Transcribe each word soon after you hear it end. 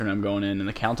And I'm going in and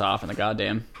the count off and the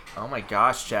goddamn. Oh my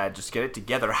gosh, Chad, just get it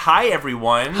together. Hi,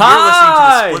 everyone.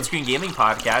 Hi! You're listening to the Split Screen Gaming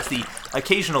Podcast, the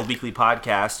occasional weekly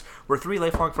podcast where three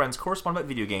lifelong friends correspond about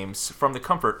video games from the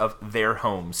comfort of their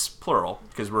homes. Plural,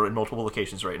 because we're in multiple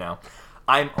locations right now.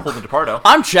 I'm Holden DePardo.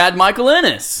 I'm Chad Michael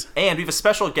Innes. And we have a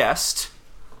special guest.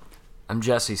 I'm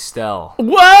Jesse Stell.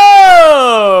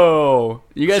 Whoa!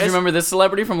 You guys remember this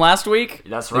celebrity from last week?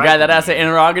 That's The right. guy that asked the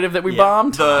interrogative that we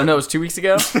bombed? the- No, it was 2 weeks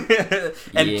ago.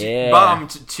 And Yeah.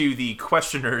 bombed to the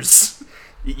questioners.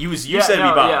 You said we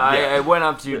bombed. I went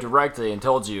up to you directly and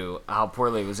told you how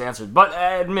poorly it was answered, but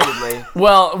admittedly,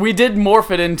 Well, we did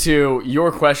morph it into your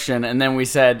question, and then we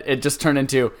said it just turned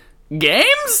into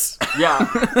games? yeah,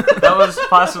 that was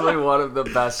possibly one of the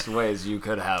best ways you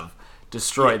could have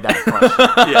destroyed that question.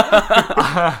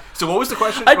 So what was the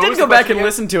question? I What did was go the back question and again?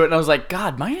 listen to it, and I was like,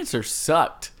 God, my answer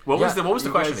sucked. What was the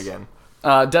you question guys- again?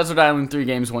 Desert Island 3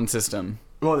 games, 1 system.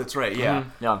 Oh, that's right. Yeah.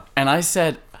 Yeah, And I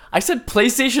said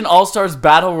PlayStation All-Stars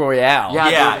Battle Royale. Yeah.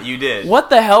 Yeah, dude. you did. What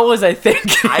the hell was I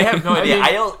thinking? I have no idea.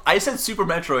 I said Super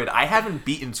Metroid. I haven't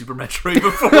beaten Super Metroid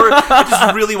before. I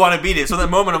just really want to beat it. So at that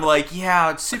moment, I'm like,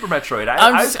 yeah, it's Super Metroid.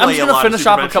 I'm I just play a gonna lot finish Super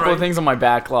off a couple Metroid. of things on my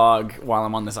backlog while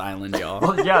I'm on this island, y'all.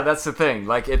 Well, yeah, that's the thing.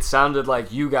 Like, it sounded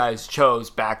like you guys chose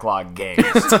backlog games,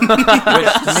 which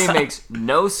to me makes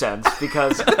no sense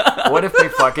because what if they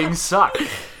fucking suck?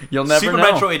 You'll never Super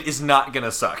know. Metroid is not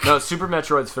gonna suck. No, Super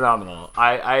Metroid's phenomenal.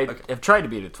 I have tried to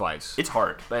beat it twice. It's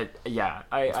hard. But yeah,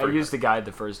 I very used the guide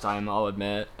the first time, I'll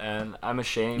admit, and I'm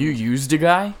ashamed. You used a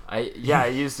guy? I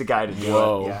used the guide to do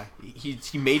Whoa. it. Yeah,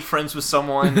 he made friends with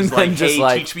someone. He's And like, then just hey,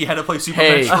 like, teach me how to play Super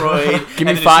hey, Metroid. Give And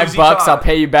me then as soon as he $5, I'll taught-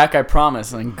 pay you back, I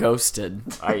promise. And then ghosted.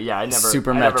 I never.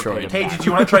 Super I never Metroid. paid him Hey, back. did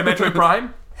you want to try Metroid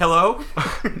Prime? Hello,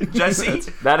 Jesse.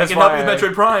 That I is can why help you with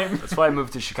Metroid Prime. That's why I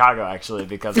moved to Chicago, actually,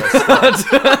 because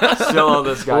I still owe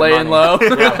this guy Laying money. low.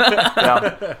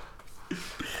 Yeah.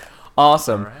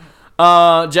 Awesome.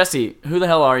 Jesse, who the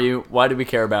hell are you? Why do we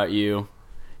care about you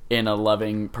in a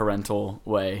loving parental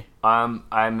way? I'm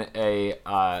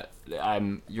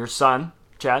your son,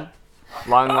 Chad,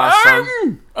 long lost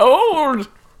son, Old.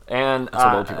 and That's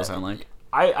what old people sound like.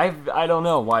 I don't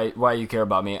know why you care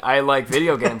about me. I like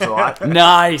video games a lot.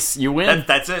 Nice. You win.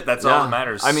 That's it. That's all Yeah. that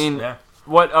matters. I mean, yeah.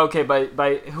 what? Okay,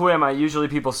 by who am I? Usually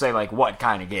people say like what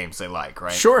kind of games they like,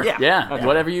 right? Sure. Yeah. Yeah. Okay.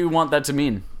 Whatever you want that to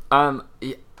mean.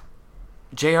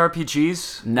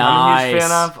 JRPGs. I'm a Nice. huge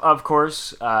fan of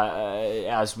course.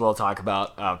 As we'll talk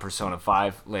about Persona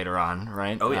 5 later on,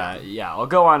 right? Oh, yeah. Yeah, I'll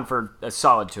go on for a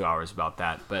solid 2 hours about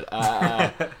that. But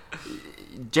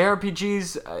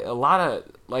JRPGs, a lot of,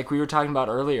 like we were talking about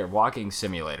earlier, walking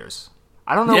simulators.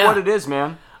 I don't know Yeah. what it is,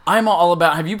 man. I'm all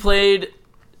about. Have you played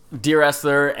Dear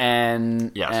Esther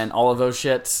and Yes. and all of those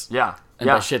shits? Yeah. And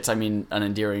Yeah. by shits, I mean an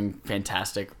endearing,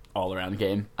 fantastic, all-around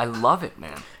game. I love it,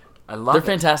 man. I love They're it.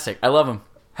 fantastic. I love them.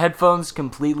 Headphones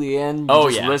completely in. You Oh,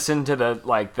 just yeah. listen to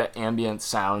the ambient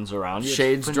sounds around you. It's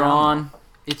Shades phenomenal. drawn.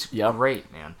 It's Yep.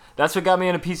 great, man. That's what got me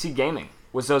into PC gaming,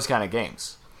 was those kind of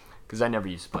games. Because I never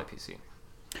used to play PC.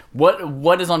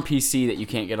 What is on PC that you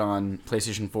can't get on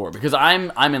PlayStation 4? Because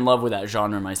I'm in love with that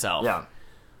genre myself. Yeah.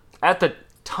 At the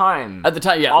time, At the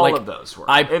time, yeah, all like, of those were.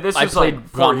 I This I was played like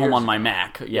 4 Gone Home years on my ago.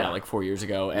 Mac, Yeah. like 4 years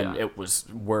ago, and Yeah. it was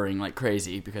whirring like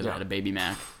crazy because I Yeah. had a baby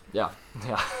Mac. Yeah.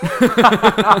 Yeah.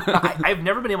 I've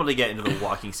never been able to get into the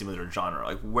walking simulator genre.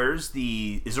 Like,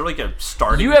 is there like a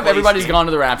starting? You have place? Everybody's Gone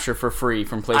to the Rapture for free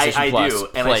from PlayStation I Plus. do,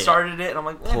 and Play I it. started it, and I'm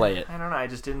like, Play it. I don't know. I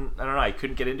just didn't. I don't know. I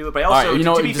couldn't get into it. But I All also, right, you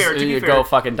know, to be fair, go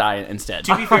fucking die instead.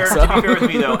 to be fair with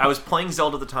me though, I was playing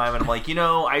Zelda at the time, and I'm like,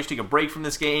 I should take a break from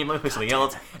this game. Let me play something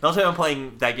else. And also, I'm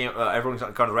playing that game. Everyone's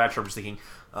gone to the Rapture. I'm just thinking,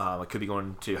 I could be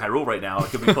going to Hyrule right now. I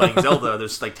could be playing Zelda.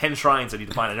 There's like 10 shrines I need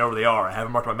to find. I know where they are. I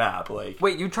haven't marked my map. Like,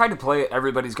 Wait, you tried to play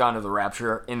Everybody's Gone to the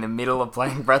Rapture in the middle of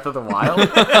playing Breath of the Wild?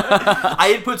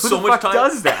 I had put Who so the much fuck time.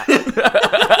 does that?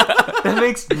 That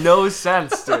makes no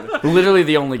sense, dude. Literally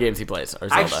the only games he plays are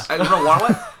Zelda. I don't know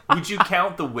what. Would you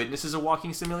count The Witness as a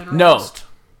walking simulator? No. almost?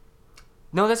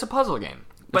 No, that's a puzzle game.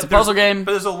 It's a there's- puzzle game.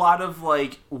 But there's a lot of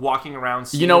like walking around.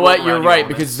 seeing You know the what? world You're around you right,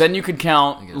 elements. because then you could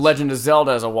count Legend of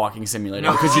Zelda as a walking simulator,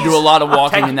 No, because you do a lot of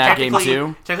walking in that game technically-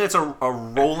 too. Technically, it's a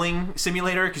rolling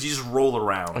simulator because you just roll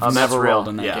around. I've that's never real. rolled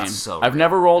in that Yeah, game. so I've real.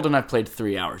 never rolled, and I've played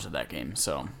 3 hours of that game.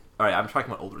 So All right, I'm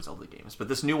talking about older Zelda games, but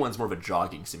this new one's more of a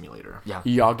jogging simulator. Yeah.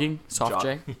 yogging, soft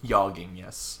J, Jogging,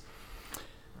 yes.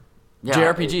 Yeah.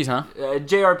 JRPGs, huh?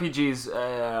 JRPGs,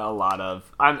 a lot of.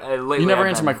 Lately You never I've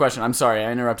answered been- my question. I'm sorry,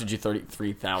 I interrupted you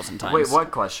 33,000 times. Wait, what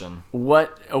question?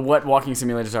 What walking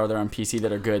simulators are there on PC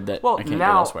that are good that Well, I can't get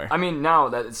now, elsewhere? now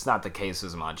that it's not the case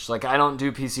as much. Like, I don't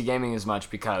do PC gaming as much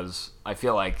because I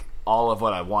feel like all of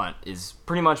what I want is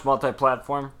pretty much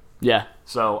multi-platform. Yeah.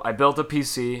 So I built a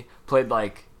PC, played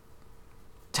like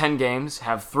 10 games,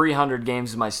 have 300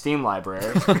 games in my Steam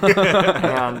library,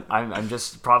 and I'm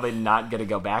just probably not going to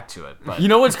go back to it. But You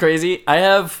know what's crazy?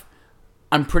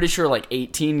 I'm pretty sure like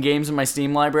 18 games in my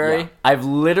Steam library. Yeah. I've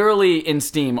literally in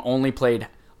Steam only played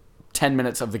 10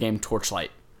 minutes of the game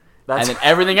Torchlight. that's, And then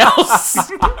everything else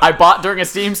I bought during a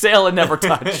Steam sale and never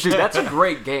touched. dude, that's a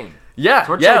great game. Yeah,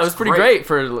 Torchlight's it was pretty great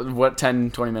for,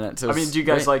 10, 20 minutes. It I was mean, do you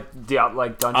guys great.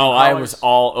 like Dungeon Oh, I Crawlers? was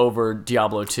all over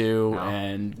Diablo 2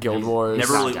 and Guild Wars.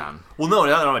 Never Not really. down. Well, no,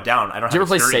 now that I'm down, I don't. Did you ever have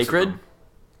play experience with Sacred? them.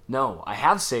 No, I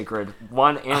have Sacred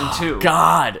 1 and 2.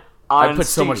 God. I On put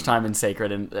so much Steam. time in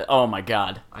Sacred, and oh my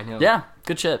god. I know. Yeah,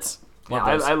 good shits. Yeah,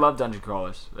 Love those. I love Dungeon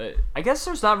Crawlers. I guess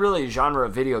there's not really a genre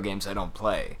of video games I don't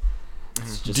play.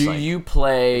 It's just Do like, you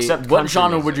play? Except What country genre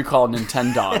music. would you call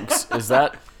Nintendogs? Is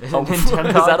that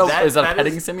Nintendogs? is that a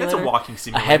petting simulator? That's a walking A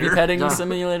simulator. heavy petting No.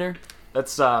 simulator?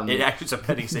 That's It actually is a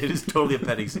petting. It is totally a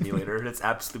petting simulator. That's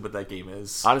absolutely what that game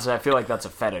is. honestly, I feel like that's a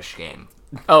fetish game.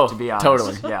 Oh, To be honest,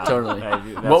 totally, yeah. totally.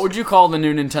 That's- What would you call the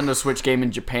new Nintendo Switch game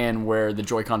in Japan where the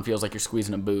Joy-Con feels like you're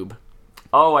squeezing a boob?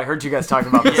 Oh, I heard you guys talking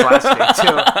about this last week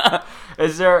too.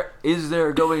 Is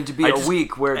there going to be a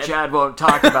week where Chad won't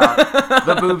talk about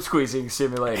the boob squeezing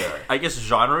simulator? I guess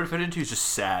genre it would fit into is just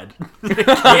sad.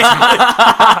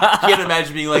 Can't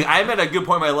imagine being like, I'm at a good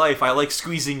point in my life. I like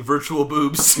squeezing virtual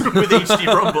boobs with HD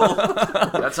Rumble.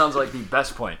 That sounds like the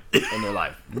best point in your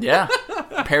life. Yeah.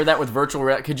 Pair that with virtual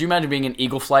reality. Could you imagine being in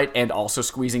Eagle Flight and also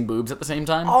squeezing boobs at the same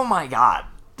time? Oh my god,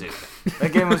 dude,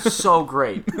 that game was so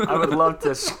great. I would love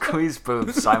to squeeze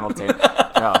boobs simultaneously.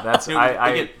 No, that's Dude, I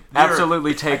again,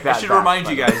 absolutely take that. I should back, remind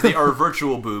but- you guys, they are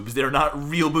virtual boobs. They're not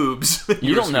real boobs.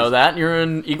 You don't know that. You're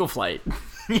in Eagle Flight.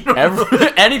 You don't know.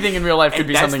 Anything in real life could And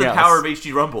be that's something the else. power of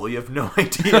HD Rumble. You have no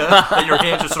idea that your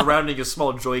hands are surrounding a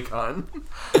small Joy-Con.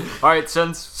 All right,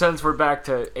 since we're back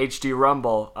to HD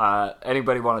Rumble,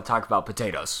 anybody want to talk about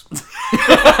potatoes?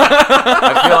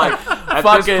 I feel like at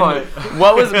Fucking, this point,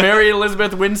 what was Mary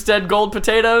Elizabeth Winstead Gold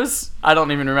Potatoes? I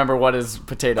don't even remember what his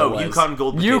potato Oh, was. Yukon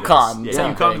Gold potatoes. Yukon. Yeah,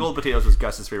 same Yukon thing. Gold potatoes was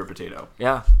Gus's favorite potato.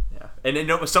 yeah. Yeah.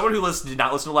 And someone who did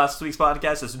not listen to last week's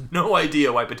podcast has no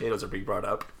idea why potatoes are being brought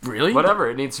up. Really? Whatever,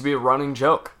 it needs to be a running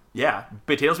joke. Yeah,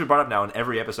 potatoes will be brought up now in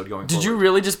every episode going Did forward. you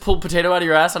really just pull potato out of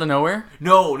your ass out of nowhere?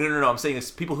 No. I'm saying it's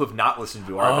people who have not listened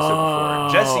to our episode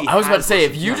before. Jesse, I was about to has say,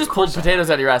 if listened. you just pulled potatoes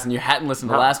out of your ass and you hadn't listened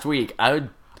to No. last week, I would.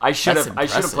 I should That's have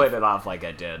impressive. played it off like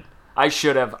I did. I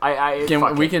should have. I Can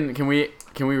fuck we it.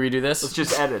 can we redo this? Let's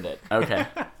just edit it. Okay.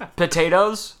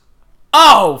 Potatoes?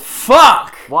 Oh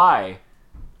fuck! Why?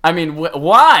 I mean,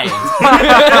 why?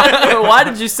 Why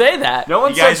did you say that? No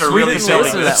one You guys said are sweet really didn't selling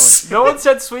listen potatoes. to that this. No one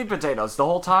said sweet potatoes the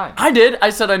whole time. I did. I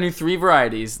said I knew 3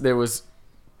 varieties. There was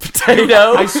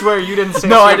potato. I swear you didn't say.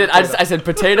 No, I sweet did. potato. I said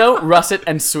potato, russet,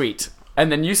 and sweet. And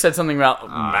then you said something about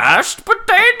mashed potato.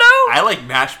 I like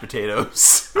mashed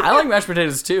potatoes. I like mashed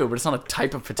potatoes too, but it's not a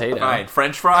type of potato. Fine.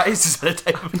 French fries is that a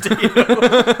type of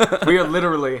potato? We are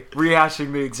literally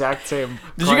rehashing the exact same.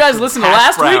 Did you guys listen to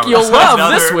Hash last week? browns. You'll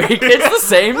love this Another- week. It's the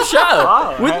same show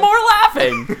Oh, with hey.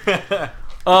 more laughing.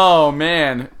 Oh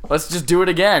man, let's just do it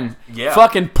again. Yeah.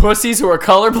 Fucking pussies who are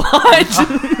colorblind.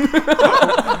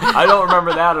 I don't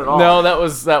remember that at all. No, that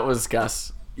was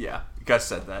Gus. Yeah, Gus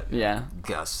said that. Yeah.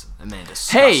 Gus, Amanda.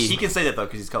 Hey. He can say that though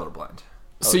because he's colorblind.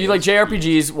 So you like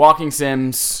JRPGs, walking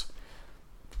sims?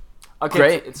 Okay,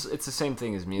 Great. It's the same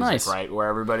thing as music, Nice. right? Where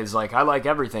everybody's like, I like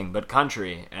everything but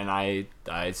country, and I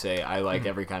say I like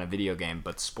every kind of video game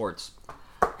but sports.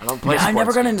 I don't play. Yeah, sports I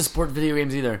never got games. into sport video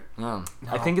games either. No.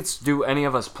 I think it's. Do any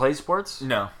of us play sports?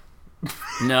 No.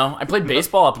 No, I played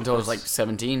baseball up until I was like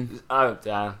 17.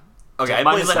 Okay, I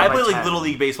Mine played, is like, set I by played like 10. Little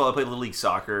League baseball. I played Little League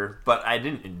soccer, but I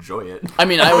didn't enjoy it. I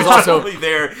mean, I was also only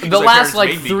there. 'cause the my last parents like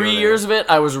made me go 3 there. years of it.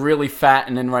 I was really fat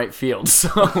and in right field, so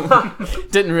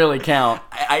didn't really count.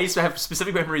 I used to have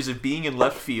specific memories of being in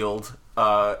left field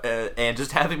and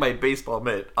just having my baseball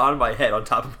mitt on my head, on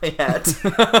top of my hat,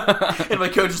 and my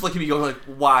coach just looking at me going like,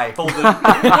 "Why, Holden? What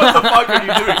the fuck are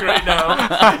you doing right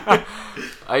now?"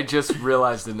 I just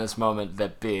realized in this moment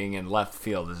that being in left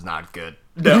field is not good.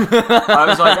 No.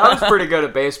 I was pretty good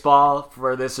at baseball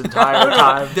for this entire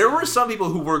time. There were some people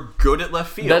who were good at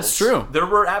left field. That's true. There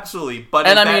were absolutely, but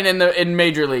And in I mean, in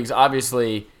major leagues,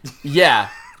 obviously, yeah,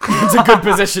 it's a good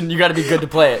position. You got to be good to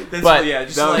play it. that's But yeah,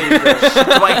 just that like, was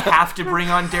do I have to bring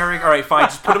on Derek? All right, fine,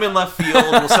 just put him in left field.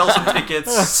 We'll sell some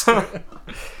tickets.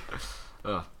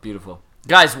 Oh, beautiful.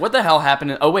 guys, what the hell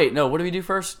happened? Oh wait, no. What do we do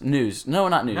first? News? No,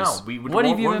 not news. No, what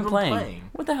have you what been have we playing? been playing?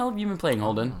 What the hell have you been playing,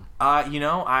 Holden?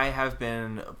 I have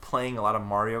been playing a lot of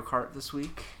Mario Kart this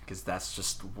week because that's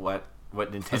just what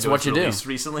Nintendo That's what has you do. released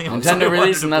recently. Nintendo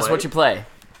released, and that's what you play.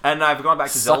 And I've gone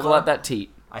back to Zelda. Suckle at that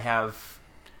teat. I have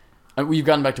You've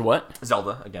gotten back to what?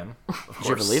 Zelda again. Of course. Did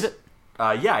you ever leave it?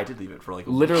 Yeah, I did leave it for like a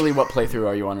Literally, what playthrough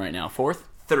are you on right now? Fourth?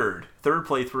 third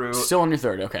playthrough. Still on your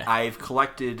third, okay. I've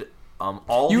collected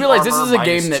all. You the realize this armor is a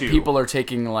minus game that 2. people are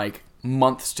taking like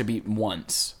months to beat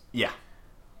once. Yeah.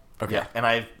 Okay. Yeah, and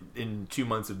I've in 2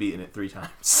 months have beaten it 3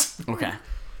 times. Okay.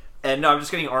 And no, I'm just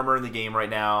getting armor in the game right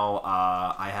now.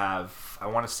 I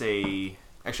want to say,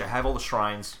 actually, I have all the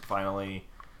shrines finally.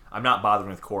 I'm not bothering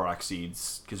with Korok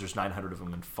seeds because there's 900 of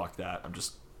them, and fuck that. I'm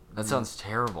just. That sounds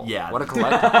terrible. Yeah. What a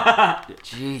collectible.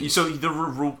 Jeez. So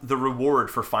the reward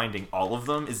for finding all of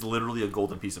them is literally a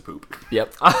golden piece of poop.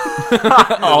 Yep.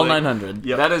 All 900.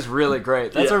 Yep. That is really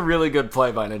great. That's Yeah. a really good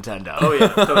play by Nintendo. Oh yeah,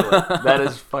 totally. That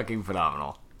is fucking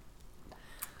phenomenal.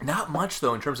 Not much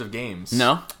though in terms of games.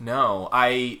 No? No.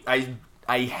 I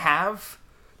have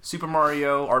Super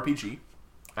Mario RPG.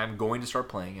 I'm going to start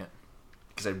playing it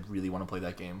because I really want to play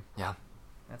that game. Yeah.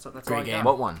 That's Great all I game. got.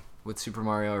 What one? With Super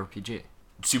Mario RPG?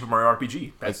 Super Mario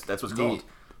RPG. That's what it's called.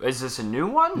 Is this a new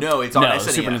one? No, it's on No, SNES.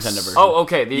 Super Nintendo version. Oh,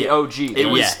 okay. The Yeah. OG. It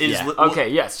was. Yeah, it is yeah. li- Okay,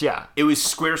 yes, yeah. It was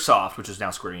SquareSoft, which is now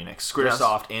Square Enix. Yes.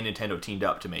 SquareSoft and Nintendo teamed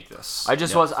up to make this. I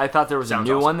thought there was a Sounds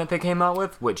new awesome. one that they came out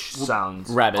with, which sounds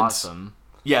Rabbids. awesome.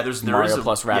 Yeah, there Mario is a,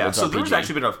 plus yeah, Rabbids so there's RPG.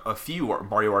 actually been a few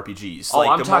Mario RPGs. Oh,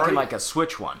 I'm the talking Mario- like a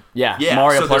Switch one. Yeah. Yeah,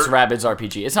 Mario so plus they're- Rabbids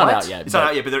RPG. It's not What? out yet. It's not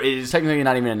out yet, but there is Technically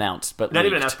not even announced, but not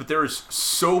even leaked. announced. But there is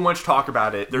so much talk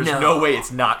about it. There's No. no way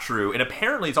it's not true, and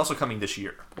apparently it's also coming this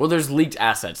year. Well, there's leaked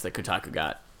assets that Kotaku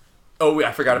got. Oh, yeah,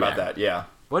 I forgot about Yeah. that. Yeah.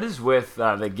 What is with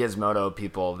the Gizmodo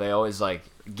people? They always like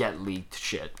get leaked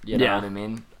shit. You know Yeah. what I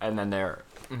mean? And then they're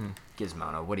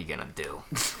Gizmodo. What are you gonna do?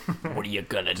 What are you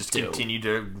gonna do? Continue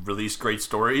to release great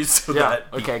stories. So Yeah. that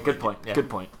Okay. Good point. Yeah. Good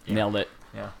point. Nailed it.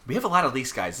 Yeah. We have a lot of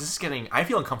leaks, guys. This is getting. I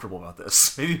feel uncomfortable about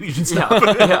this. Maybe we should Yeah.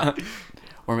 stop. Yeah.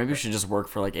 Or maybe we should just work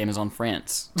for like Amazon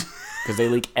France because they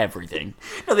leak everything.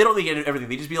 No, they don't leak everything.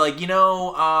 They just be like,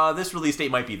 this release date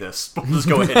might be this. We'll just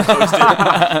go ahead and post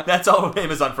it. That's all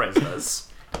Amazon France does.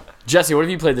 Jesse, what have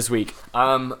you played this week?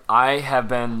 I have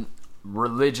been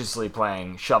religiously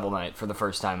playing Shovel Knight for the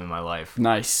first time in my life.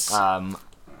 Nice.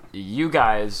 You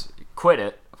guys quit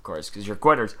it, of course, because you're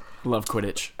quitters. Love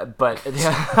Quidditch. But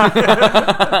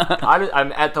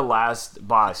I'm at the last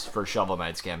boss for Shovel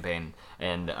Knight's campaign,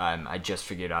 and I just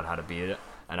figured out how to beat it,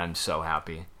 and I'm so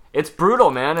happy. It's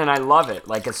brutal, man, and I love it.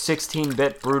 Like a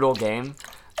 16-bit brutal game.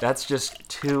 That's just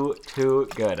too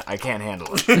good. I can't handle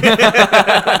it.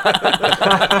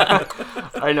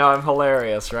 I know, I'm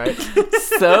hilarious, right?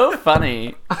 So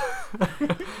funny.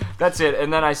 That's it.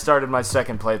 And then I started my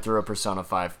second playthrough of Persona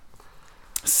 5.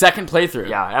 Second playthrough.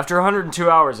 Yeah, after 102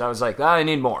 hours, I was like, I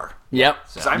need more. Yep.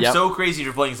 So I'm Yep. so crazy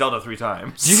you're playing Zelda 3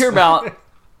 times. Did you hear about?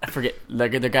 I forget.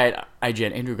 Like the guy at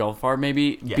IGN, Andrew Goldfarb,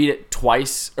 maybe beat it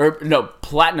twice, or no,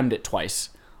 platinumed it twice.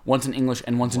 Once in English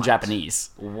and once in Japanese.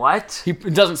 What? He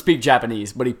doesn't speak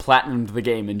Japanese, but he platinumed the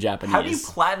game in Japanese. How do you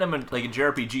platinum in, like a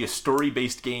JRPG, a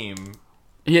story-based game?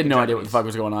 He had no idea what the fuck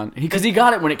was going on. Because he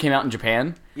got it when it came out in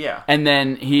Japan. Yeah. And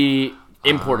then he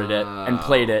imported it and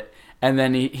played it. And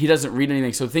then he doesn't read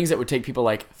anything. So things that would take people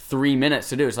like 3 minutes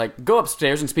to do, it's like, go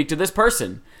upstairs and speak to this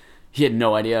person. He had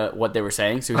no idea what they were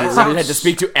saying. So he literally had to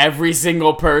speak to every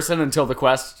single person until the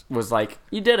quest was like,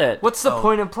 you did it. What's the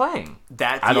point of playing?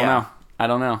 I don't know. I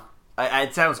don't know.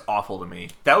 It sounds awful to me.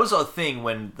 That was a thing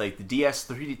when like the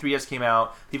 3DS came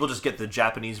out. People just get the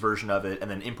Japanese version of it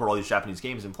and then import all these Japanese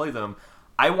games and play them.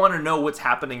 I want to know what's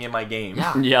happening in my game.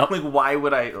 Yeah. Yep. Like, why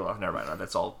would I? Oh, never mind.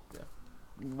 That's all. Yeah.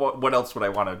 What else would I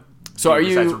want to? So are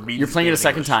you? You're playing it a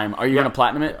second time. Are you Yeah. gonna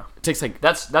platinum it? Yeah. It takes like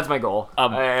That's my goal.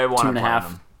 I want 2.5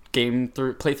 platinum.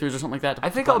 playthroughs or something like that. I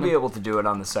think I'll be able to do it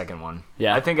on the second one.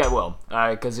 Yeah. I think I will,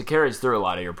 because it carries through a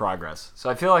lot of your progress. So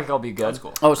I feel like I'll be good. That's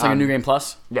cool. Oh, it's like a new game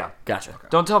plus. Yeah. Gotcha.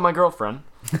 Don't tell my girlfriend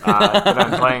that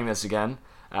I'm playing this again,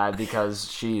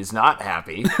 because she's not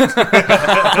happy.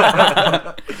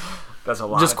 That's a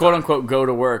lot. Just of quote time. unquote go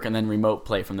to work and then remote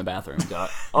play from the bathroom.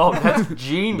 Oh, that's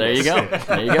genius. There you go.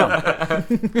 There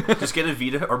you go. Just get a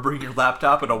Vita or bring your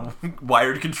laptop and a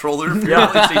wired controller for your Yeah.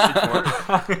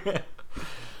 PlayStation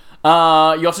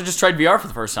 4. You also just tried VR for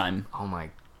the first time. Oh my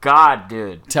god,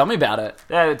 dude. Tell me about it.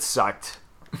 It sucked.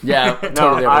 Yeah, No,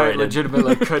 totally I overrated.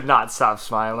 legitimately could not stop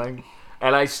smiling.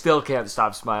 And I still can't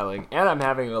stop smiling. And I'm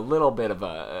having a little bit of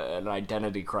an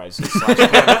identity crisis.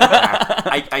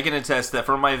 I can attest that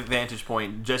from my vantage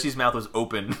point, Jesse's mouth was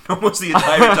open almost the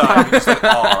entire time. He just like,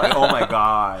 oh my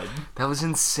god. That was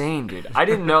insane, dude. I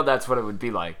didn't know that's what it would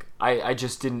be like. I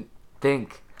just didn't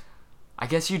think. I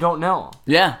guess you don't know.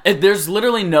 Yeah, there's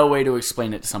literally no way to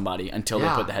explain it to somebody until they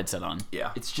Yeah. put the headset on.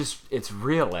 Yeah. It's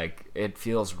real. Like, it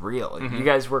feels real. You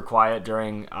guys were quiet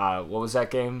during, what was that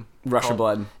game? Rush of called?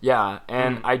 Blood. Yeah,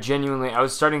 and I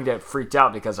was starting to get freaked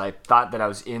out because I thought that I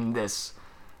was in this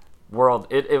world.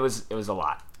 It was a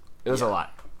lot. It was a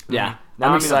lot. Yeah, Now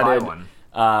I'm I'm gonna buy excited. one.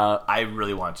 I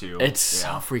really want to. It's so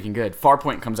freaking good.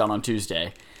 Farpoint comes out on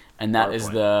Tuesday, and that is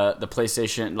the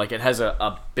PlayStation. Like, it has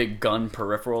a big gun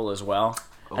peripheral as well,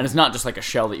 and it's not just like a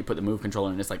shell that you put the Move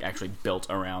controller in. It's like actually built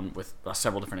around with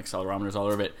several different accelerometers all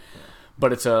over it.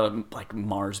 But it's a like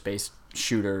Mars-based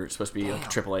shooter. It's supposed to be like a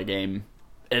AAA game.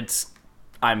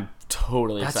 I'm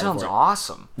totally That excited sounds for it.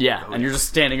 awesome. Yeah, and you're just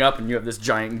standing up, and you have this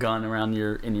giant gun around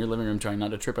in your living room, trying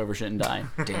not to trip over shit and die.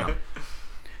 Damn.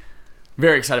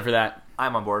 Very excited for that.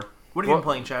 I'm on board. What have you been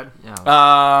playing, Chad?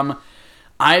 Yeah.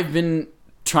 I've been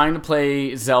trying to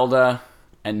play Zelda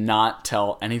and not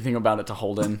tell anything about it to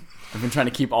Holden. I've been trying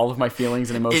to keep all of my feelings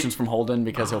and emotions from Holden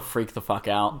because he'll freak the fuck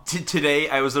out. Today,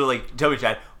 I was literally like, tell me,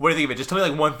 Chad, what do you think of it? Just tell me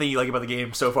like one thing you like about the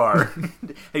game so far.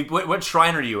 Hey, what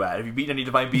shrine are you at? Have you beaten any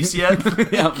Divine Beasts yet?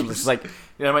 Yeah, I'm just like,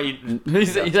 You know, you, he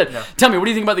said, no. tell me, what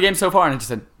do you think about the game so far? And I just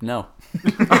said, no.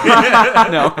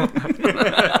 No.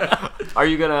 Are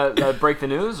you gonna break the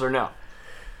news or no?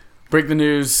 Break the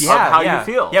news. how you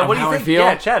feel. Yeah, what do How you I think? feel?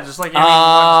 Yeah, Chad, just like, tell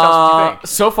us what you think.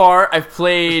 So far, I've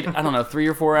played, I don't know, 3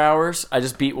 or 4 hours. I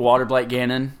just beat Waterblight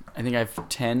Ganon. I think I have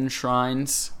 10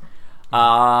 shrines.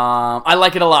 I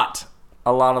like it a lot.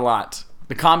 A lot.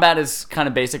 The combat is kind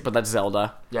of basic, but that's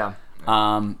Zelda. Yeah.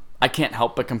 I can't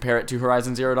help but compare it to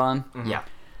Horizon Zero Dawn. Yeah.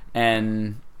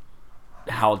 And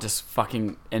how just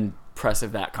fucking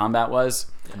impressive that combat was.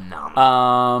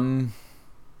 Phenomenal.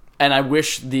 And I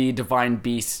wish the Divine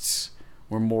Beasts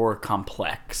were more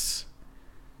complex.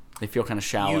 They feel kind of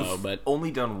shallow, You've but only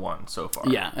done one so far.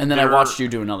 yeah. And then I watched you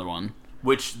do another one.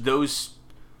 Which there's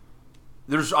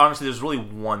really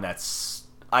one that's,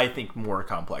 I think, more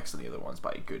complex than the other ones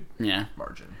by a good Yeah.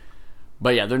 margin.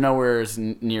 But yeah, they're nowhere as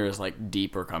near as like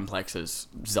deep or complex as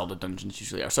Zelda dungeons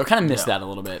usually are. So I kind of missed No. that a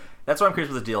little bit. That's why I'm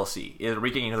curious with the DLC. Are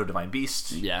we getting another Divine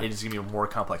Beast? Yeah. It is going to be a more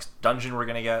complex dungeon we're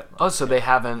going to get. Oh, so they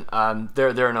haven't.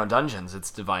 There are no dungeons.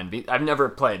 It's Divine Beast. I've never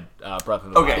played Breath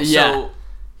of the Wild. Okay, Yeah. so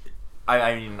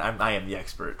I mean, I am the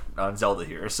expert on Zelda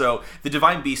here. So the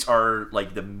Divine Beasts are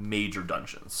like the major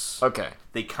dungeons. Okay.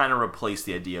 They kind of replace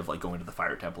the idea of like going to the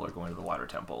Fire Temple or going to the Water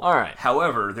Temple. All right.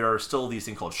 However, there are still these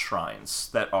things called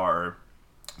shrines there are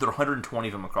 120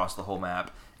 of them across the whole map,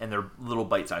 and they're little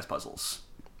bite-sized puzzles.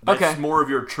 That's Okay. more of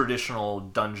your traditional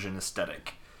dungeon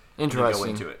aesthetic. when you Interesting. go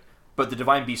into it. But the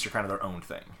Divine Beasts are kind of their own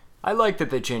thing. I like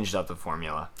that they changed up the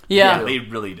formula. Yeah. They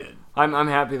really did. I'm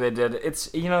happy they did. It's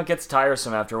it gets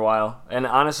tiresome after a while. And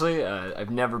honestly, I've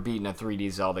never beaten a 3D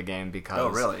Zelda game because Oh,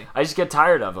 really? I just get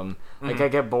tired of them. Like I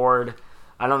get bored.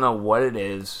 I don't know what it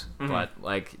is, but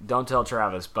like don't tell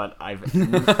Travis, but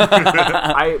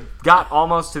I got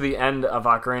almost to the end of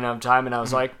Ocarina of Time and I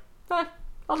was like,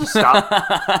 I'll just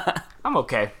stop. I'm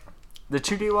okay. The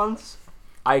 2D ones,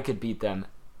 I could beat them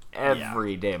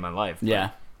every day of my life. but- Yeah.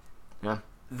 Yeah.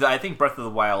 I think Breath of the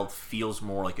Wild feels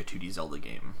more like a 2D Zelda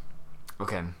game.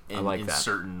 Okay. I In, like in that.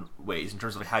 certain ways, in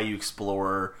terms of how you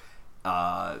explore.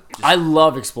 I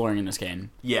love exploring in this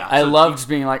game. Yeah, I so love you- just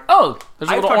being like, oh, there's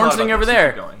a I've little talked a lot orange about thing over this.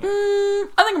 there. Keep going,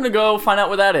 I think I'm going to go find out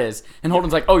what that is. And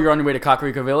Holden's like, oh, you're on your way to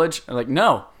Kakariko Village? I'm like,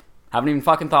 no. Haven't even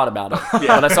fucking thought about it.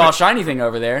 Yeah. But I saw a shiny thing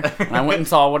over there, and I went and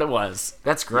saw what it was.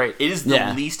 That's great. It is the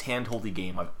Yeah. least hand-holdy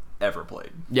game I've ever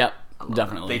played. Yep,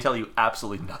 definitely. They tell you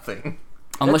absolutely nothing.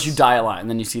 Unless you die a lot, and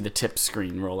then you see the tip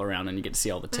screen roll around, and you get to see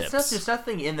all the tips. There's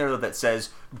nothing in there that says,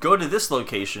 go to this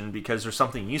location because there's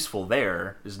something useful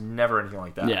there. There's never anything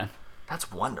like that. Yeah.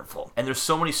 That's wonderful. And there's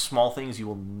so many small things you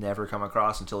will never come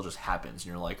across until it just happens.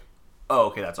 And you're like, oh,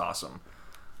 okay, that's awesome.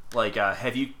 Like,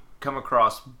 have you come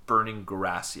across burning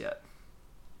grass yet?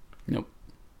 Nope.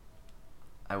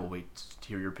 I will wait to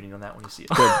hear your opinion on that when you see it.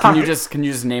 Good. Can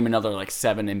you just name another like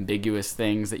 7 ambiguous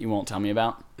things that you won't tell me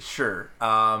about? Sure. No,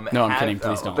 I'm kidding.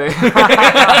 Please don't.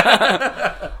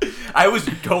 I was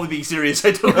totally being serious.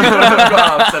 I totally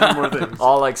got 7 more things.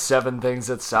 All like 7 things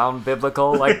that sound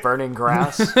biblical, like burning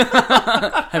grass.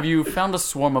 Have you found a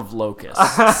swarm of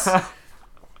locusts?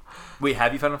 Wait,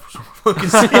 have you found a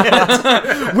focus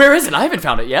yet? Where is it? I haven't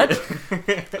found it yet.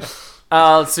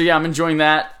 So yeah, I'm enjoying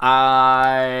that.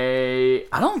 I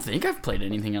don't think I've played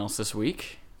anything else this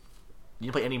week.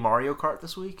 You play any Mario Kart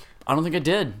this week? I don't think I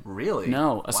did. Really?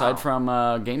 No, aside Wow.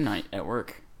 from game night at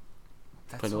work.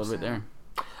 That's Played a so little bit sad. there.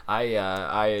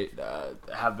 I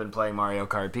have been playing Mario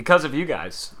Kart because of you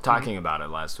guys talking about it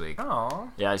last week. Aw.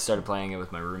 Yeah, I started playing it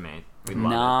with my roommate. We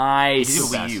love Nice. You do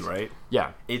the Wii best. U, right? it.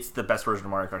 Yeah. It's the best version of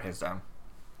Mario Kart, hands down.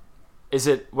 Is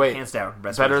it hands down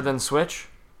best better version. than Switch?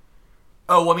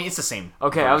 Oh, well, I mean, it's the same.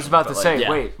 Okay, I was about to say, yeah.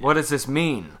 wait, what does this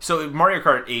mean? So Mario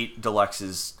Kart 8 Deluxe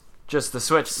is Just the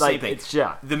Switch, same like thing. it's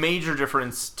yeah. The major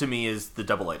difference to me is the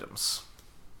double items.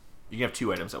 You can have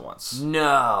 2 items at once.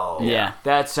 No. Yeah.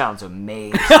 That sounds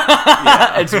amazing.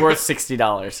 It's worth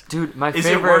 $60. Dude, my Is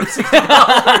favorite it worth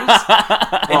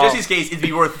 $60? In Jesse's case, it'd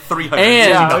be worth $300. And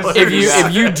Yeah, I was if you thinking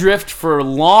if you drift for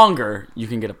longer, you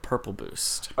can get a purple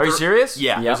boost. Are you serious?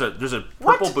 Yeah, Yep. there's a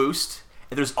purple boost,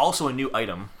 and there's also a new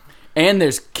item. And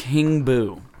there's King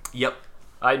Boo. Yep.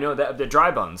 I know that the dry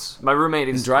bones. My roommate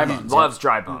is Dry he bones, loves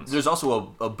dry bones. There's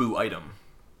also a Boo item,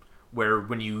 where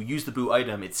when you use the Boo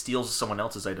item, it steals someone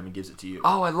else's item and gives it to you.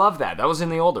 Oh, I love that. That was in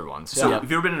the older ones. So Yeah. if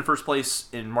you've ever been in first place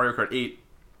in Mario Kart 8,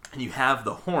 and you have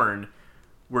the horn,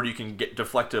 where you can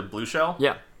deflect a blue shell.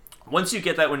 Yeah. Once you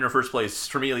get that when you're in first place,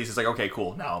 for me at least, it's like, okay,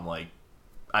 cool. Now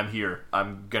I'm here.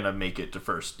 I'm gonna make it to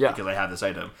first Yeah. because I have this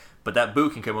item. But that Boo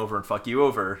can come over and fuck you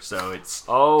over, so it's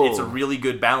Oh. it's a really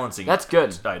good balancing. That's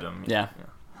good. Item. Yeah.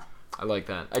 I like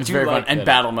that. I It's do very like fun. And that.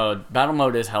 battle mode. Battle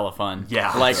mode is hella fun.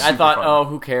 Yeah, Like, I super thought, fun. oh,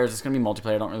 who cares? It's going to be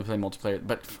multiplayer. I don't really play multiplayer.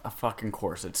 But a fucking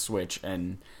course. It's Switch.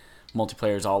 And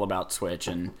multiplayer is all about Switch.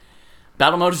 And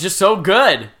battle mode is just so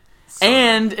good.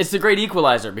 And it's the great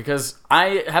equalizer. Because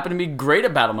I happen to be great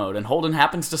at battle mode. And Holden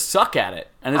happens to suck at it.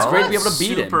 And it's great to be able to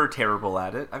beat him. Super terrible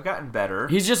at it. I've gotten better.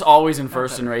 He's just always in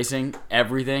first in racing.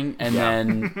 Everything. And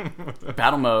then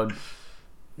battle mode.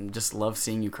 Just love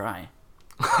seeing you cry.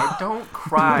 I don't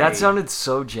cry. That sounded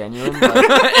so genuine. Like,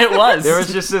 It was. there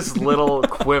was just this little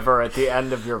quiver at the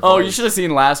end of your voice. Oh, you should have seen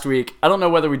last week. I don't know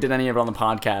whether we did any of it on the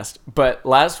podcast, but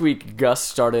last week Gus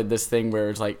started this thing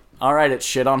where it's like, all right, it's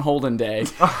shit on Holden Day.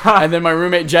 And then my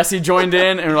roommate Jesse joined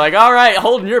in and we're like, all right,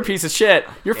 Holden, you're a piece of shit.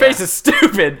 Your face is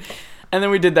stupid. And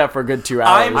then we did that for a good 2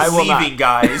 hours. I'm will not. leaving,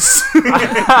 guys.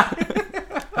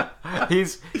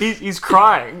 He's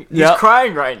crying. He's Yep.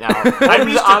 crying right now.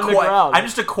 He's on the ground. I'm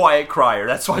just a quiet crier.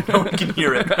 That's why no one can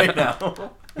hear it right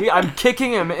now. I'm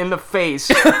kicking him in the face.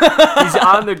 He's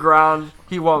on the ground.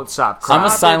 He won't stop crying. I'm a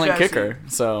Stop it, silent Jesse. kicker,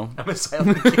 so I'm a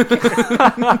silent kicker.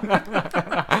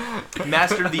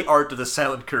 Mastered the art of the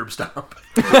silent curb stomp.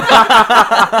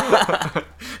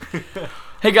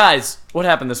 hey guys, what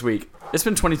happened this week? It's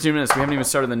been 22 minutes. We haven't even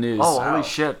started the news. Oh, holy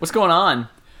shit. What's going on?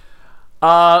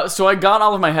 So I got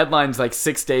all of my headlines like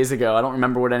 6 days ago. I don't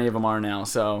remember what any of them are now.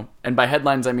 So, and by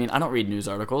headlines I mean I don't read news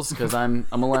articles because I'm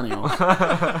a millennial.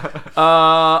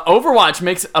 Overwatch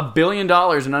makes $1 billion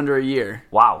in under a year.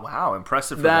 Wow. Wow,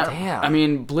 impressive for That them. Damn. I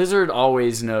mean, Blizzard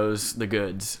always knows the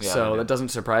goods, Yeah, so they do. that doesn't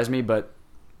surprise me. But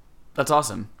that's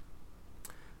awesome.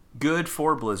 Good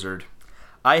for Blizzard.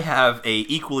 I have a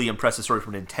equally impressive story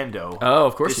from Nintendo. Oh,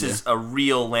 of course This you do. is a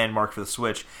real landmark for the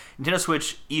Switch. Nintendo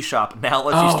Switch eShop now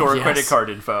lets you Oh, store yes. credit card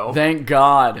info. Thank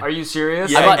God. Are you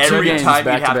serious? Yeah, I bought 2 every games time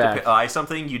back you'd have to to back. buy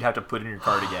something, you'd have to put in your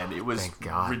card again. It was Thank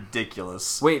God.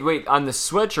 ridiculous. Wait, on the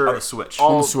Switch or On the Switch.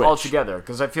 All, On the Switch. all together?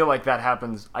 Because I feel like that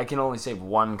happens. I can only save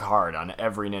one card on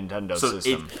every Nintendo So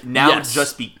system. it now Yes.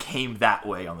 just became that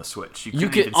way on the Switch. You You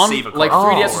couldn't could even on save a card. like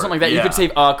 3DS or for something it. like that. You Yeah. could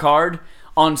save a card.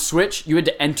 On Switch, you had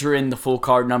to enter in the full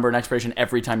card number and expiration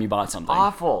every time you bought something.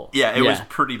 Awful. Yeah, it was Yeah.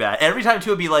 pretty bad. Every time, too,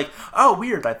 it would be like, oh,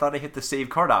 weird, I thought I hit the save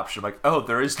card option. I'm like, oh,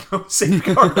 there is no save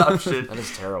card option. That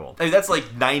is terrible. I mean, that's like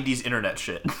 90s internet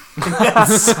shit.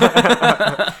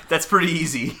 That's pretty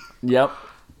easy. Yep.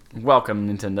 Welcome,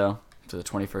 Nintendo, to the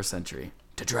 21st century.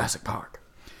 To Jurassic Park.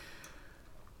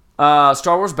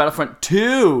 Star Wars Battlefront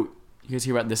 2. You guys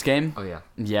hear about this game? Oh,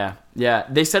 yeah. Yeah.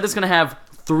 They said it's going to have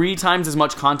 3 times as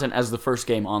much content as the first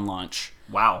game on launch.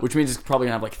 Wow. Which means it's probably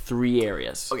going to have like 3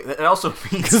 areas. Okay, that also means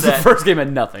Because the that first game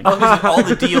had nothing. all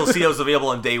the DLC that was available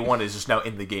on day one is just now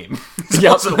in the game. That's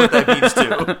Yep. also what that means,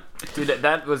 too. Dude,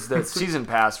 that was the season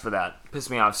pass for that. Pissed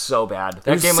me off so bad. It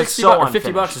That was game was 60 so bucks or unfinished.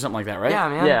 $50 or something like that, right? Yeah,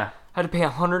 man. Yeah. I had to pay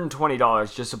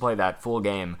 $120 just to play that full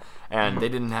game, and they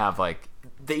didn't have like.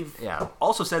 They've Yeah.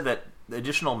 also said that the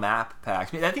additional map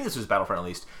packs, I think this was Battlefront at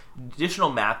least, additional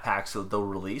map packs that they'll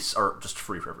release are just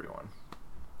free for everyone.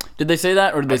 Did they say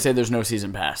that, or did they say there's no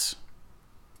season pass?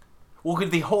 Well,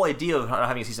 the whole idea of not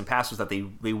having a season pass was that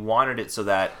they wanted it so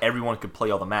that everyone could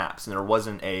play all the maps, and there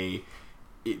wasn't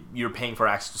you're paying for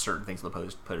access to certain things that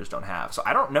the players don't have. So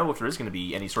I don't know if there is going to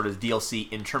be any sort of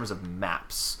DLC in terms of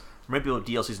maps. There might be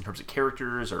DLCs in terms of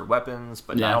characters or weapons,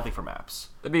 but I Yeah. don't think for maps.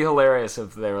 It'd be hilarious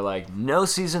if they were like, no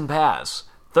season pass,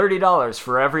 $30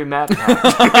 for every map pack.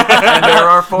 And there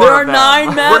are 4 There are of them.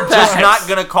 9 map We're just packs. not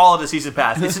gonna call it a season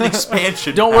pass. It's an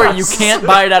expansion. Don't worry, you pass. can't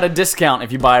buy it at a discount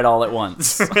if you buy it all at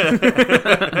once.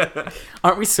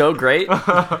 Aren't we so great?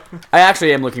 I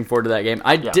actually am looking forward to that game.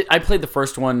 I played the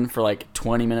first one for like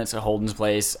 20 minutes at Holden's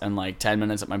place and like 10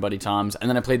 minutes at my buddy Tom's, and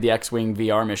then I played the X-Wing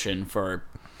VR mission for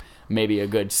maybe a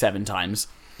good 7 times.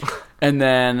 And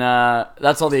then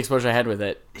that's all the exposure I had with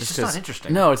it. It's just not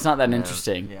interesting. No, it's not that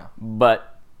interesting. Yeah.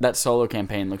 But that solo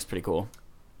campaign looks pretty cool.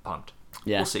 Pumped.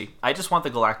 Yeah. We'll see. I just want the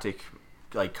Galactic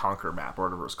like Conquer map or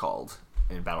whatever it's called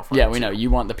in Battlefront. Yeah, we 2. know. You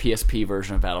want the PSP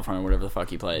version of Battlefront or whatever the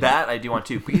fuck you played. That I do want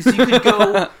too, because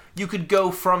you could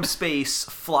go from space,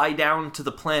 fly down to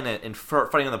the planet, and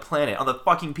fighting on the planet on the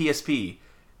fucking PSP,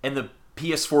 and the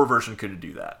PS4 version couldn't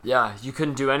do that. Yeah, you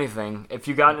couldn't do anything. If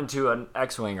you got into an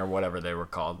X-Wing or whatever they were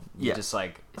called, you just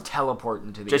like teleport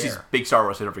into the Jesse's air. big Star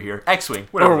Wars head over here. X-Wing,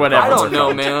 Or whatever. I don't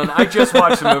know, man. I just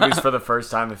watched the movies for the first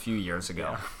time a few years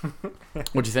ago.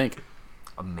 What'd you think?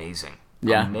 Amazing.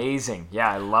 Yeah. Amazing.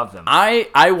 Yeah, I love them.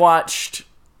 I watched,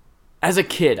 as a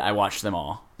kid, I watched them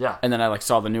all. Yeah. And then I like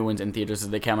saw the new ones in theaters as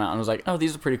they came out, and I was like, oh,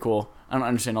 these are pretty cool. I don't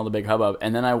understand all the big hubbub.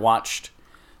 And then I watched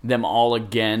them all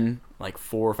again like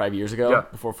 4 or 5 years ago,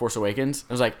 before Force Awakens.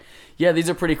 I was like, yeah, these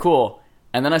are pretty cool.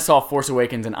 And then I saw Force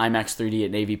Awakens in IMAX 3D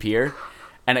at Navy Pier,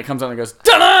 and it comes on and goes,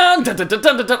 dun dun dun dun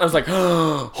dun dun. I was like,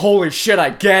 oh, holy shit, I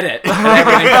get it. And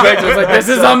everything clicked. I was like, this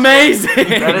is amazing.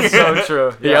 That is so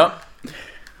true. Yeah. Yep.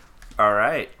 All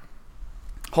right.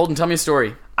 Holden, tell me a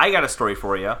story. I got a story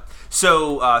for you.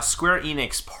 So, Square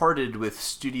Enix parted with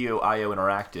Studio IO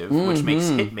Interactive, which makes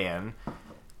Hitman,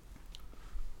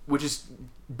 which is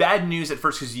bad news at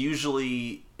first because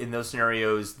usually in those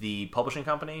scenarios, the publishing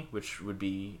company, which would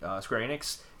be Square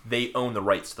Enix, they own the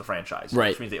rights to the franchise. Right.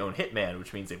 Which means they own Hitman,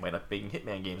 which means they might not be making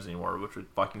Hitman games anymore, which would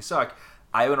fucking suck.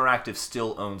 IO Interactive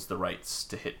still owns the rights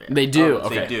to Hitman. They do? They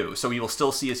Okay. do. So we will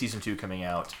still see a Season 2 coming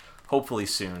out, hopefully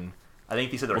soon. I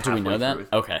think they said they're Do we halfway know that? through.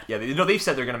 Okay. Yeah, they've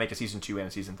said they're going to make a Season 2 and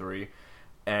a Season 3.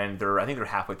 And I think they're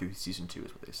halfway through Season 2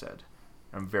 is what they said.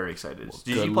 I'm very excited.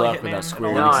 Did good you play luck Hitman? with that at Square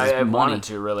all? No, Enix is I money. wanted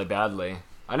to really badly.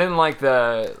 I didn't like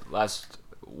the last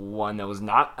one that was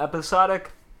not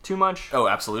episodic too much. Oh,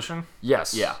 Absolution?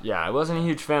 Yes. Yeah. Yeah, I wasn't a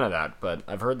huge fan of that, but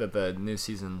I've heard that the new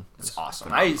season is Awesome.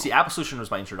 phenomenal. Absolution was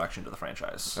my introduction to the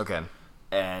franchise. Okay.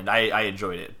 And I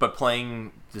enjoyed it. But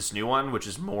playing this new one, which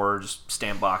is more just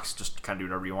sandbox, just kind of do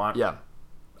whatever you want, Yeah.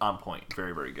 on point.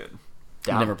 Very, very good. I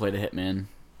Down. never played a Hitman.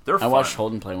 They're I fun. watched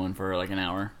Holden play one for like an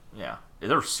hour. Yeah.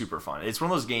 They're super fun. It's one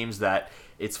of those games that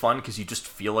it's fun because you just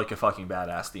feel like a fucking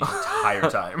badass the entire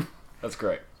time. That's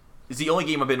great. It's the only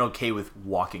game I've been okay with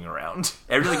walking around.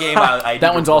 Every other game I That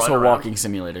do one's run also a around. walking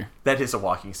simulator. That is a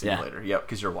walking simulator. Yep,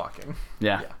 because you're walking.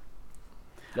 Yeah. Yeah.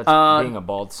 That's being a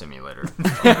bald simulator.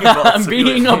 I'm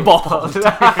being a bald.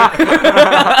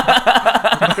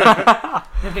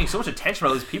 I'm getting so much attention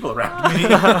by those people around me.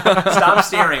 Stop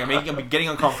staring. I'm getting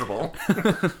uncomfortable.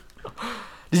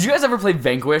 Did you guys ever play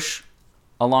Vanquish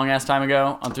a long ass time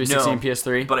ago on 360 No, and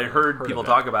PS3? But I heard people of it.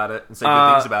 talk about it and say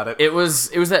good things about it. It was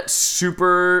that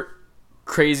super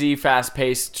crazy fast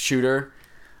paced shooter.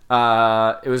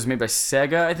 It was made by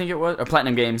Sega, I think it was, or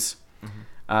Platinum Games,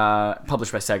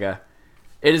 published by Sega.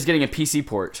 It is getting a PC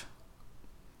port,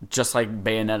 just like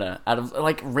Bayonetta. Out of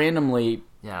like randomly,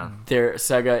 Yeah.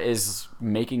 Sega is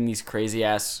making these crazy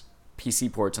ass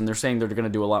PC ports, and they're saying they're going to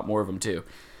do a lot more of them too.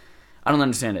 I don't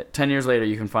understand it. 10 years later,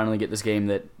 you can finally get this game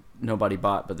that nobody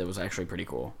bought, but that was actually pretty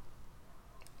cool.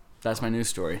 That's my news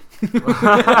story. It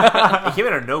came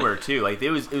out of nowhere too. Like it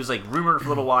was like rumored for a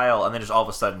little while, and then just all of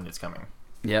a sudden it's coming.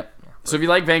 Yep. So if you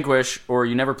like Vanquish, or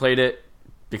you never played it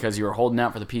because you were holding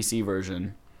out for the PC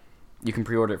version, you can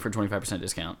pre-order it for 25%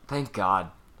 discount. Thank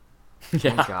God. Yeah.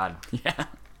 Thank God. Yeah.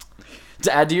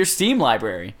 To add to your Steam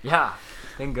library. Yeah.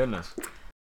 Thank goodness.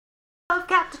 I've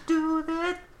got to do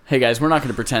this. Hey guys, we're not going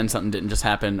to pretend something didn't just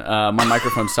happen. My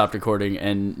microphone stopped recording,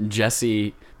 and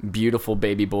Jesse, beautiful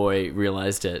baby boy,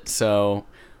 realized it. So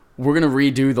we're going to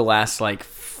redo the last like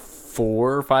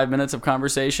 4 or 5 minutes of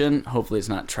conversation. Hopefully it's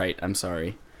not trite. I'm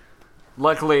sorry.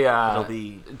 Luckily, It'll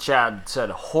be Chad said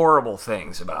horrible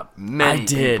things about many I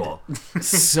did. people.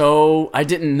 So I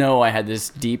didn't know I had this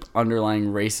deep underlying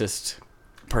racist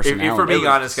personality. if we're being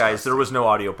honest, guys, there was no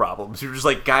audio problems. You're just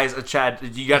like, guys, Chad,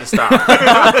 you got to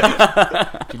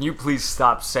stop. Can you please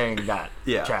stop saying that,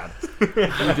 Yeah. Chad?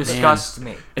 You disgust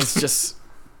me. It's just...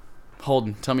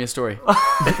 Holden, tell me a story.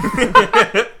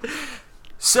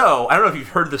 So I don't know if you've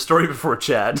heard the story before,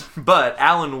 Chad, but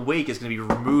Alan Wake is going to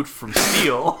be removed from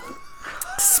Steel.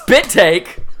 Spit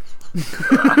take?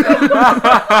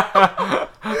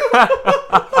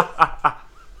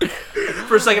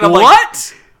 For a second, I'm like,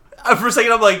 What? For a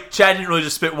second, I'm like, Chad didn't really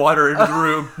just spit water into the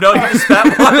room. No, he just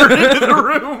spat water into the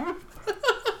room.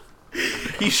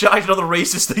 He's shocked at all the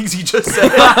racist things he just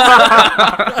said.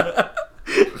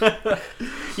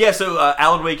 Yeah, so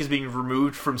Alan Wake is being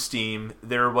removed from Steam.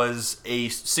 There was a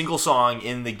single song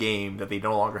in the game that they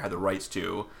no longer had the rights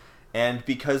to. And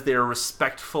because they're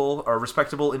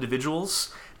respectable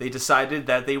individuals, they decided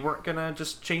that they weren't going to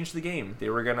just change the game. They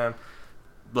were going to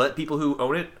let people who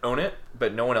own it,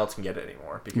 but no one else can get it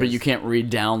anymore. But you can't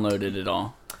re-download it at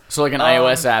all. So like an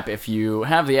iOS app, if you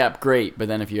have the app, great. But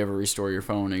then if you ever restore your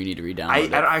phone or you need to re-download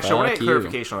it, actually, I want to get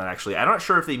clarification on that, actually. I'm not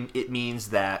sure if it means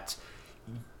that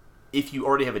if you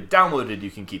already have it downloaded, you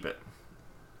can keep it.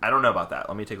 I don't know about that.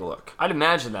 Let me take a look. I'd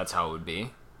imagine that's how it would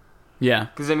be. Yeah.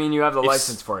 Because, I mean, you have the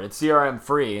license for it. It's DRM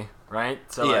free, right?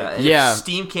 So yeah. Yeah. If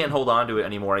Steam can't hold on to it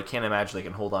anymore, I can't imagine they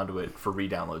can hold on to it for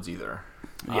re-downloads either.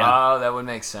 Yeah. Oh, that would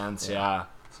make sense, yeah.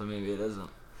 So maybe it isn't.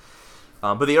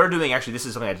 But they are doing, actually, this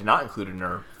is something I did not include in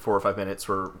our 4 or 5 minutes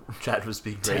where Chad was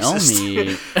being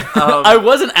racist. Tell me. I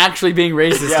wasn't actually being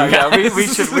racist. Yeah, we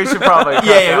should probably.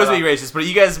 Yeah, it was being racist, but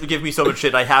you guys give me so much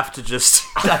shit, I have to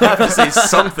say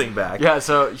something back. Yeah,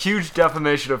 so huge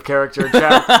defamation of character.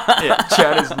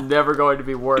 Chad is never going to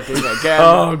be working again.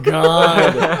 Oh,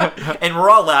 God. And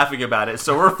we're all laughing about it,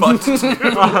 so we're fucked.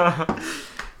 The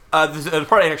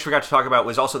part I actually forgot to talk about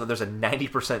was also that there's a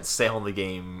 90% sale in the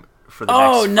game for the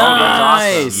next. Oh,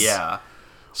 nice! Awesome. Yeah.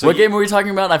 So what game were we talking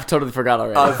about? I've totally forgot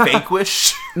already.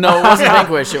 Vanquish? No, it wasn't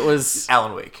Vanquish. It was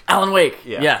Alan Wake. Alan Wake.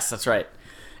 Yeah. Yes, that's right.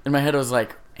 In my head, I was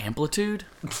like, Amplitude?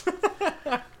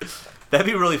 That'd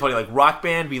be really funny. Like, Rock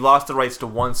Band, we lost the rights to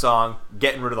one song,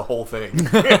 getting rid of the whole thing.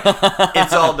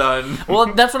 It's all done.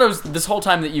 Well, that's what I was... This whole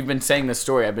time that you've been saying this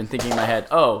story, I've been thinking in my head,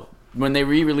 when they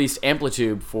re-released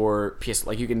Amplitude for PS...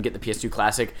 Like, you can get the PS2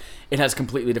 Classic, it has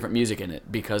completely different music in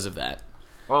it because of that.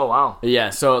 Oh, wow. Yeah,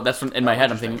 so that's when, in my head,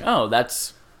 I'm thinking,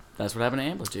 that's what happened to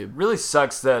Amplitude. Really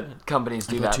sucks that companies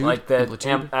do that, like that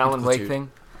Alan Wake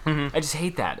thing. Mm-hmm. I just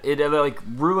hate that. It like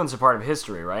ruins a part of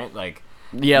history, right? Like,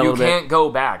 yeah, you can't go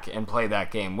back and play that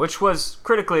game, which was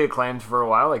critically acclaimed for a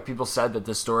while. Like, people said that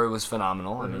the story was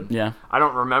phenomenal. Mm-hmm. I mean, yeah, I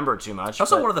don't remember too much.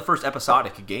 Also, one of the first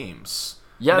episodic games.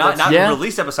 Yeah, not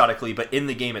released episodically, but in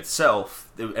the game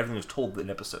itself, everything was told in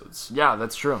episodes. Yeah,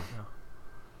 that's true. Yeah.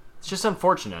 It's just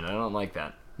unfortunate. I don't like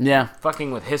that. Yeah.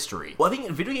 Fucking with history. Well, I think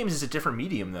video games is a different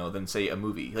medium, though, than, say, a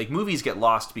movie. Like, movies get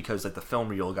lost because, like, the film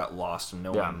reel got lost and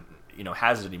no one,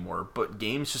 has it anymore. But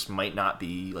games just might not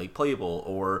be, like, playable,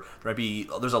 or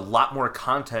there's a lot more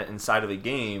content inside of a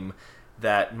game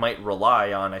that might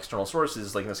rely on external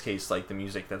sources, like, in this case, like, the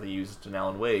music that they used in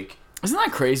Alan Wake. Isn't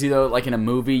that crazy, though? Like, in a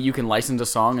movie, you can license a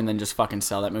song and then just fucking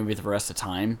sell that movie for the rest of the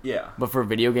time. Yeah. But for a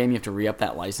video game, you have to re-up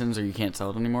that license or you can't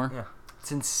sell it anymore. Yeah.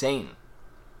 It's insane.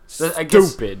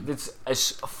 Stupid. It's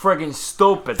friggin'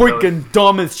 stupid. Freaking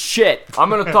dumb as shit. I'm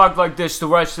gonna talk like this the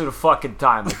rest of the fucking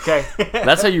time, okay?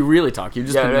 That's how you really talk. You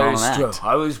just put on an act. True.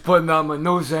 I was putting on my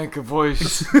nose anchor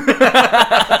voice. No,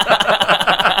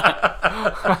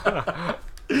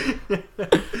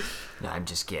 I'm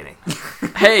just kidding.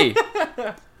 Hey,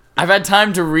 I've had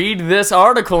time to read this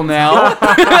article now,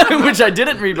 which I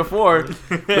didn't read before.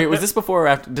 Wait, was this before or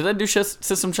after? Did I do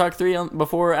System Shock 3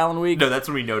 before Alan Wake? No, that's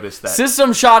when we noticed that.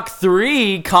 System Shock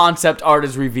 3 concept art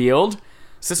is revealed.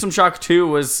 System Shock 2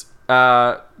 was...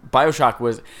 Bioshock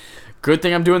was... Good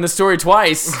thing I'm doing this story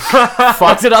twice.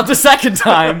 Fucked it up the second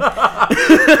time.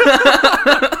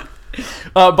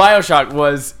 Bioshock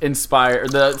was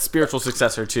inspired... The spiritual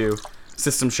successor to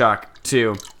System Shock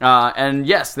 2. And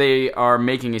yes, they are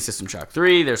making a System Shock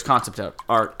 3. There's concept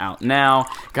art out now.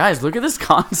 Guys, look at this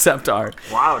concept art.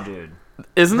 Wow, dude.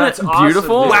 Isn't that awesome,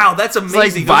 beautiful? dude. Wow, that's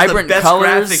amazing. It's like Those vibrant are the best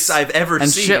colors graphics I've ever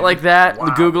and seen. shit like that.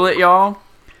 Wow. Google it, y'all.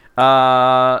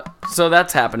 So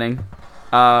that's happening.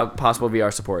 Possible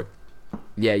VR support.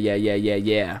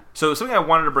 Yeah. So something I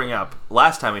wanted to bring up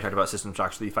last time we talked about System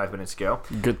Shock 3 5 minutes ago.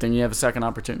 Good thing you have a second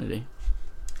opportunity.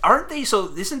 Aren't they?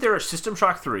 So isn't there a System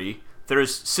Shock 3? There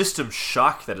is System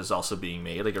Shock that is also being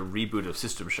made, like a reboot of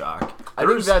System Shock. I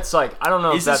think that's like, I don't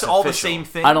know if Is that's this all the official. same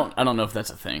thing? I don't know if that's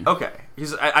a thing. Okay,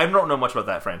 because I don't know much about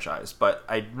that franchise, but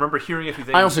I remember hearing a few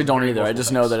things. I honestly don't hearing either. I multiple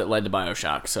just know things. that it led to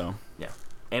Bioshock. So Yeah,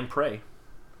 and Prey.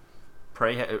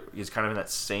 Prey is kind of in that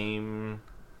same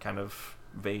kind of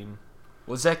vein.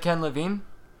 Was that Ken Levine?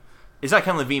 It's not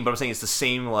Ken Levine, but I'm saying it's the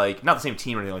same, like, not the same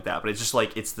team or anything like that, but it's just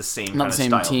like it's the same not kind the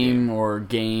same of style team game. or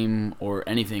game or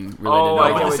anything related. Oh, to I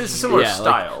it. get But what this you is a mean. similar Yeah,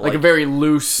 style. like a very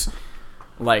loose,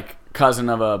 like cousin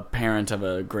of a parent of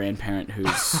a grandparent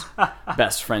whose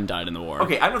best friend died in the war.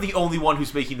 Okay, I'm not the only one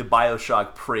who's making the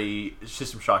Bioshock Prey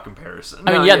System Shock comparison.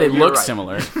 I mean, No, yeah, they you're look right.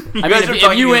 similar. guys I mean, are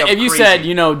talking if you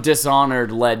crazy. said,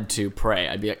 Dishonored led to Prey,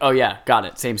 I'd be like, oh yeah, got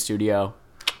it. Same studio.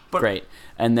 But- Great.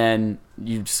 And then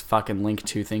you just fucking link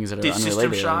two things that are Did System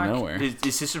unrelated out Shock of nowhere.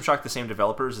 is System Shock the same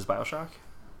developers as Bioshock?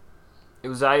 It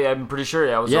was. I'm pretty sure.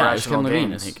 Yeah, it was Yeah, it was Irrational Ken Levine,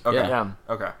 Games. I think. Okay. Yeah.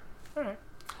 Okay. All right.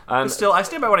 Um, But still, I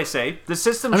stand by what I say. the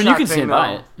System I mean, Shock you can thing, stand by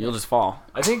though, it. You'll just fall.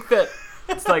 I think that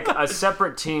it's like a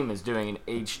separate team is doing an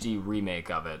HD remake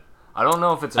of it. I don't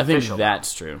know if it's I think official.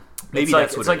 that's true. Maybe it's like,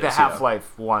 that's what it's like it the is, yeah.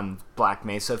 Half-Life 1 Black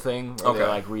Mesa thing where they Okay.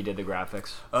 like redid the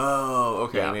graphics. Oh,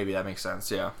 okay. Yeah. Maybe that makes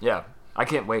sense. Yeah. Yeah, I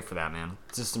can't wait for that, man.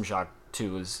 System Shock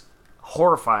 2 is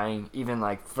horrifying, even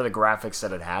like for the graphics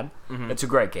that it had. It's a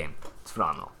great game. It's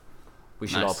phenomenal. We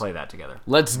should Nice. all play that together.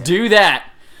 Let's do that.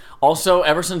 Also,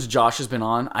 ever since Josh has been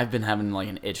on, I've been having like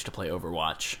an itch to play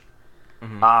Overwatch.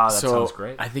 Ah, that so sounds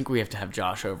great. I think we have to have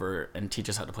Josh over and teach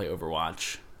us how to play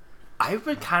Overwatch. I've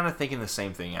been kind of thinking the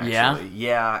same thing, actually. Yeah?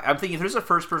 Yeah. I'm thinking if there's a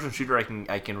first-person shooter I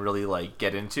can really like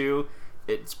get into,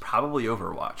 it's probably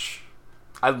Overwatch.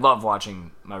 I love watching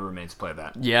my roommates play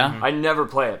that. Yeah. I never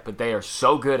play it, but they are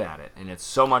so good at it, and it's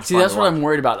so much See, fun. that's to what watch. I'm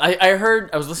worried about.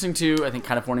 I was listening to, I think,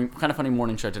 kind of funny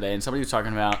morning show today, and somebody was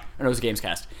talking about, and it was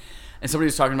Gamescast, and somebody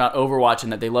was talking about Overwatch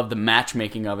and that they love the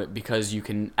matchmaking of it because you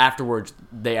can afterwards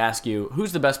they ask you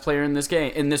who's the best player in this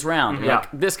game in this round. And you're Yeah. like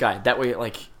this guy. That way,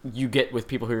 like you get with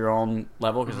people who are your own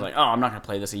level because like, oh, I'm not gonna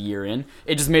play this a year in.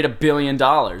 It just made $1 billion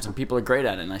and people are great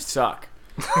at it, and I suck.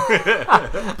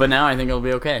 But now I think it'll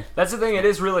be okay. That's the thing. It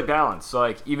is really balanced. So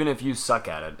like, even if you suck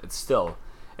at it, it's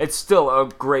still a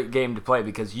great game to play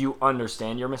because you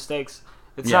understand your mistakes.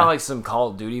 It's Yeah. not like some Call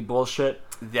of Duty bullshit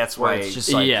That's where why it's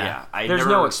just like, Yeah. there's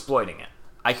no exploiting it.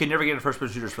 I could never get into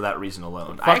first-person shooters for that reason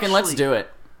alone. Fucking let's do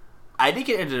it. I did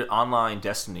get into online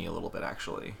Destiny a little bit,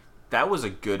 actually. That was a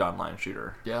good online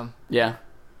shooter. Yeah, Yeah.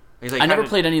 Because I never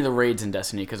played any of the raids in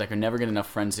Destiny because I could never get enough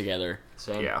friends together.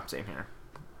 same. Yeah, same here.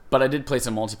 But I did play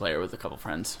some multiplayer with a couple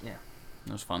friends. Yeah.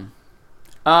 It was fun.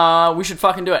 We should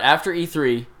fucking do it. After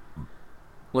E3,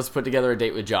 let's put together a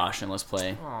date with Josh and let's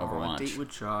play Overwatch. Date with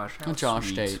Josh. A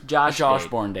Josh date. A Josh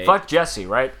Josh-born date. Fuck Jesse,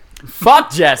 right?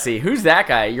 Fuck Jesse. Who's that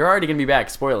guy? You're already going to be back.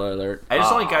 Spoiler alert. I just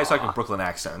don't like guys talking Brooklyn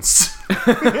accents.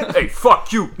 Hey,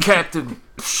 fuck you, Captain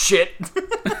Shit.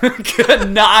 Good.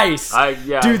 Nice.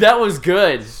 Yeah. Dude, that was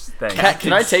good. Thanks.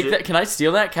 Can I take Shit. that? Can I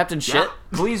steal that? Captain Shit? Yeah,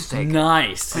 please take it.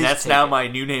 Nice. And that's take now it. my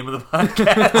new name of the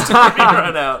podcast. From here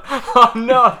on out. Oh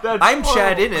no, that's I'm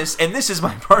Chad Innes, and this is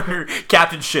my partner,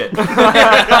 Captain Shit.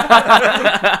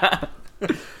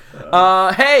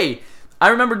 Hey, I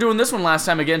remember doing this one last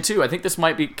time again, too. I think this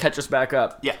might be catch us back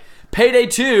up. Yeah. Payday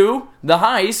 2, The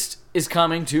Heist, is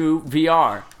coming to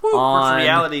VR on Virtual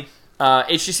reality.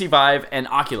 HTC Vive and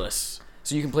Oculus.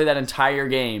 So you can play that entire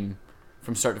game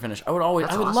from start to finish. I would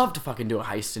awesome. love to fucking do a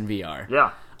heist in VR.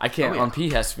 Yeah. I can't Oh, yeah. on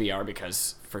PS VR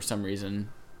because for some reason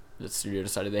the studio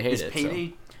decided they hate Is it.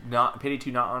 Payday Payday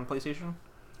 2 not on PlayStation?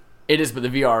 It is, but the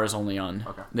VR is only on.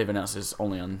 Okay. They've announced it's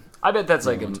only on. I bet that's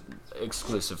like an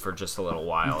exclusive for just a little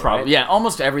while. Probably, right? yeah.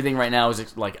 Almost everything right now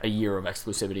is like a year of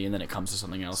exclusivity, and then it comes to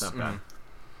something else. Not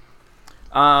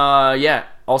bad. Yeah.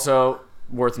 Also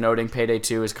worth noting, Payday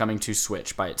 2 is coming to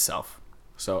Switch by itself.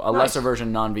 So a lesser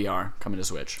version, non-VR, coming to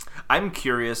Switch. I'm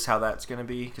curious how that's going to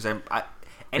be because Are you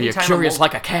anytime curious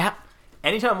like a cat?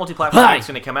 anytime a multi-platform Hi. game's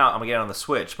going to come out, I'm going to get it on the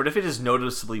Switch. But if it is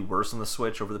noticeably worse on the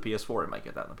Switch over the PS4, I might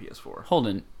get that on the PS4.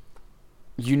 Holden,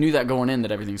 you knew that going in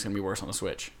that everything's going to be worse on the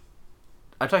Switch.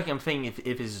 I'm thinking if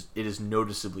it is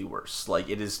noticeably worse. Like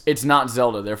it is. It's not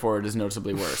Zelda, therefore it is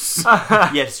noticeably worse.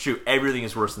 Yeah, it's true. Everything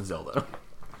is worse than Zelda.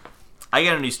 I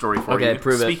got a new story for Okay, you.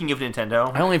 prove it. Speaking of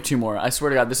Nintendo, I only have 2 more. I swear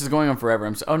to God, this is going on forever.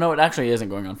 Oh no, it actually isn't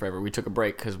going on forever. We took a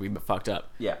break because we fucked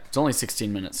up. yeah, It's only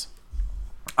 16 minutes.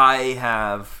 I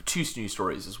have 2 news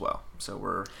stories as well. So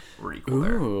we're equal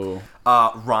there. Ooh.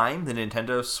 Rhyme, the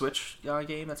Nintendo Switch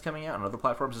game that's coming out on other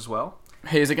platforms as well.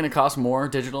 Hey, is it going to cost more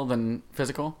digital than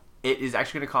physical? It is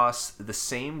actually going to cost the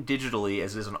same digitally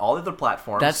as it is on all other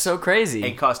platforms. That's so crazy.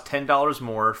 And cost $10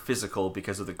 more physical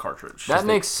because of the cartridge. That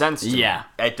makes sense to me. Yeah.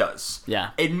 It does.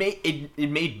 Yeah. It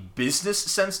made business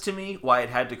sense to me why it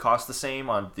had to cost the same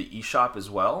on the eShop as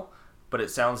well. But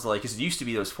it sounds like because it used to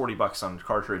be those $40 on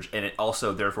cartridge, and it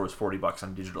also therefore was $40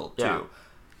 on digital too. Yeah.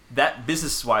 That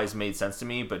business wise made sense to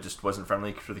me, but just wasn't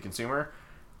friendly for the consumer.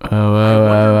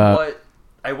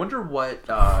 I wonder what.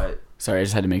 Sorry, I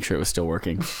just had to make sure it was still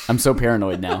working. I'm so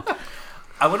paranoid now.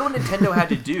 I wonder what Nintendo had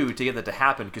to do to get that to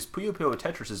happen, because Puyo Puyo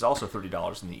Tetris is also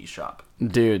 $30 in the eShop.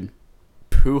 Dude,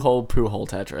 poo hole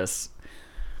Tetris.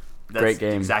 That's Great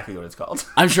game. exactly what it's called.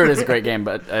 I'm sure it is a great game,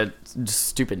 but just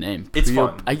stupid name. It's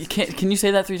Puyo, fun. Can you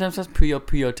say that 3 times fast? Puyo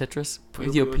Puyo Tetris.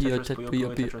 Puyo Puyo Tetris,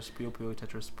 Puyo Puyo. Puyo Puyo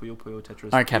Tetris, Puyo Puyo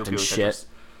Tetris. All right, Puyo Captain Puyo Shit. Tetris.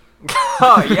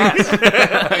 Oh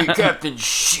yes, Captain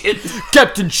Shit.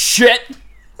 Captain Shit.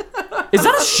 Is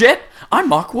that a shit? I'm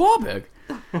Mark Wahlberg.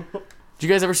 Did you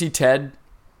guys ever see Ted?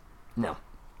 No.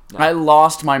 I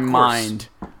lost my mind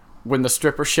when the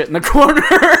stripper shit in the corner,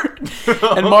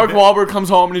 and Mark Wahlberg comes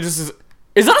home and he just says,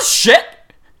 "Is that a shit?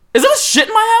 Is that a shit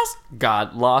in my house?"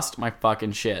 God, lost my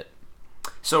fucking shit.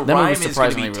 So That Rhyme movie's is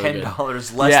going to be surprisingly really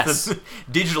 $10 less Yes. than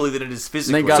digitally than it is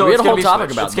physically. Thank God. So We had it's a whole gonna be topic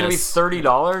switched. about It's gonna be this.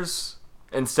 $30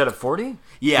 instead of $40.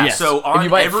 Yeah. Yes. So on if you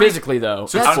buy every it physically, though,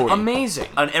 So it's that's 40. Amazing.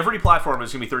 on every platform,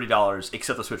 it's going to be $30,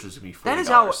 except the Switch is going to be $40. That is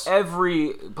how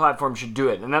every platform should do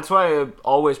it, and that's why I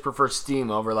always prefer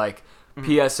Steam over like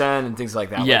PSN and things like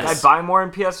that. Like, Yes. I buy more in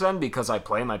PSN because I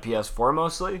play my PS4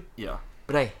 mostly, Yeah.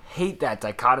 but I hate that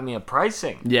dichotomy of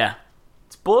pricing. Yeah.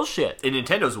 It's bullshit. And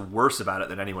Nintendo's worse about it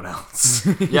than anyone else.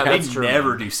 Yeah, They that's true.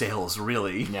 never do sales,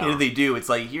 really. No. And if they do, it's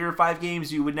like, here are 5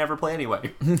 games you would never play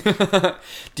anyway.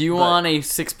 Do you want a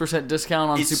 6%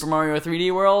 discount on It's- Super Mario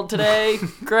 3D World today?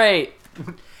 Great.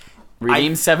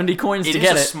 Redeem 70 coins It to is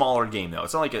get a it. smaller game, though.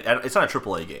 It's not it's not a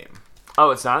AAA game.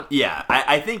 Oh, it's not. Yeah,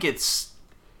 I think it's...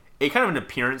 It kind of an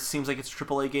appearance seems like it's a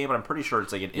AAA game, but I'm pretty sure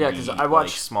it's like an Yeah, indie, 'cause I watched-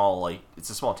 like, small, like... It's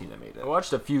a small team that made it. I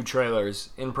watched a few trailers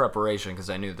in preparation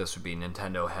because I knew this would be a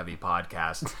Nintendo heavy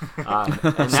podcast. And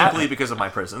that, Simply because of my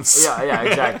presence. yeah,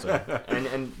 exactly.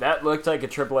 And that looked like a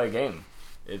AAA game.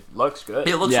 It looks good.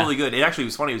 It looks Yeah. really good. It actually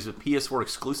was funny. It was a PS4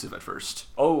 exclusive at first.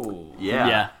 Oh, Yeah.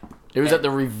 Yeah. It was at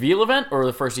the reveal event or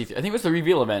the first E3? I think it was the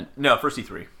reveal event. No, first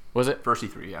E3. Was it? First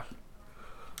E3, yeah.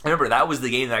 I remember that was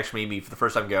the game that actually made me, for the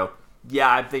first time, go,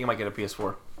 yeah, I think I might get a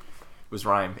PS4. It was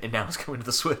Rhyme, and now it's coming to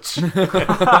the Switch.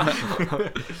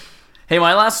 Hey,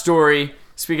 my last story,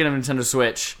 speaking of Nintendo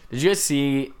Switch, did you guys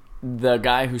see the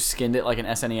guy who skinned it like an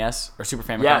SNES or Super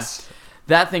Famicom? yes.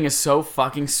 That thing is so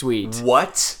fucking sweet.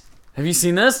 What? Have you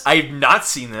seen this? I've not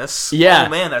seen this. Yeah. Oh,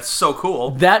 man, that's so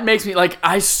cool. That makes me, like,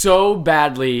 I so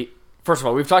badly... First of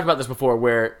all, we've talked about this before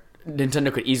where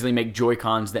Nintendo could easily make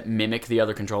Joy-Cons that mimic the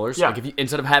other controllers. Yeah. Like, if you,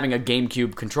 instead of having a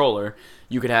GameCube controller,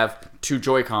 you could have 2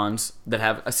 Joy-Cons that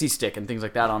have a C-stick and things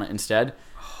like that on it instead.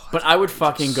 But I would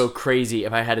fucking go crazy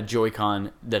if I had a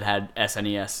Joy-Con that had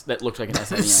SNES, that looked like an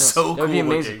SNES. So cool That would be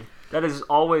amazing. looking. That is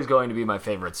always going to be my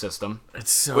favorite system.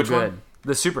 It's so Which good. one?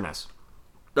 The Super NES.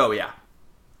 Oh, yeah.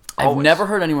 I've Always. never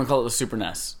heard anyone call it the Super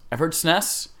NES. I've heard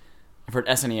SNES, I've heard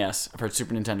SNES, I've heard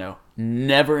Super Nintendo.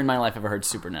 Never in my life have I heard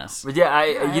Super NES. But yeah, I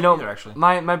you haven't know, either, actually.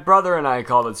 my brother and I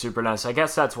called it Super NES. I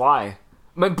guess that's why.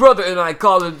 My brother and I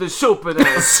called it the Super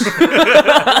NES.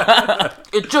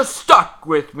 It just stuck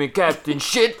with me, Captain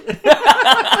Shit.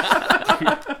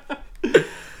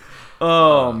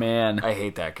 Oh, man. I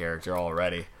hate that character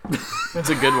already. It's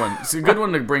a good one. It's a good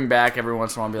one to bring back every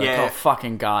once in a while and be like, Yeah. oh,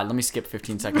 fucking God, let me skip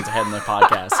 15 seconds ahead in the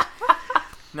podcast.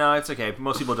 No, it's okay.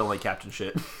 Most people don't like Captain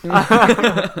Shit.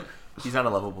 He's not a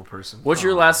lovable person. What's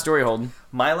your last story, Holden?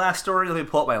 My last story? Let me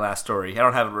pull up my last story. I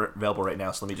don't have it available right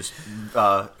now, so let me just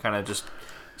kind of just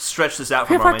stretch this out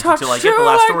for a If I moment touch until I get the you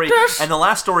last like story. this, And the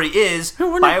last story is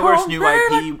when you BioWare's hold new me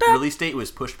IP like that. release date was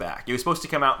pushed back. It was supposed to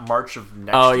come out March of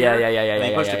next Oh, year. yeah, and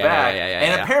they pushed it yeah, back. yeah, And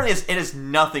yeah. apparently it has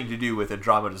nothing to do with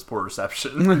Andromeda's poor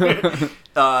reception.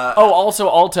 Oh, also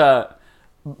Alta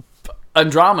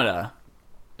Andromeda.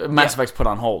 Mass Yeah. Effect's put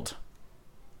on hold.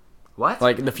 What?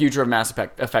 Like, the future of Mass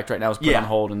Effect right now is put Yeah. on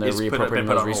hold, and they're It's been reappropriating put on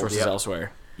those hold, resources yeah.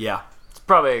 elsewhere. yeah. It's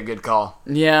probably a good call.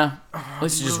 Yeah. At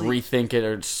least you just rethink it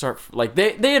or start... Like,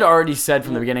 they had already said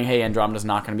from the beginning, hey, Andromeda's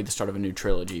not going to be the start of a new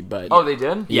trilogy, but... Oh, they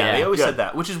did? Yeah, Yeah, they always good. said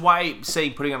that, which is why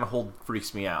saying putting on hold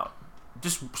freaks me out.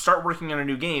 Just start working on a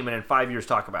new game, and in 5 years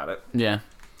talk about it. Yeah.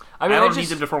 I I mean, don't need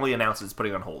them to formally announce it's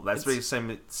putting on hold. That's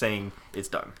basically saying it's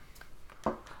done.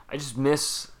 I just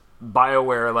miss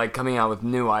BioWare like coming out with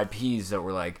new IPs that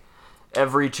were like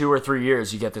every 2 or 3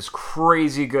 years you get this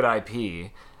crazy good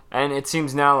IP, and it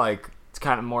seems now like it's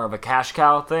kind of more of a cash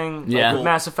cow thing. like Yeah. with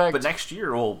Mass Effect. But next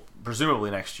year, well, presumably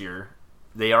next year,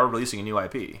 they are releasing a new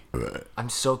IP. I'm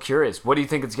so curious. What do you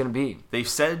think it's going to be? They've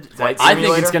said that Flight I think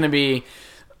Simulator? it's going to be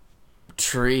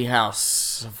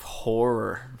Treehouse of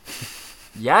Horror.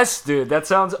 Yes, dude. That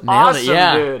sounds Nailed awesome, it.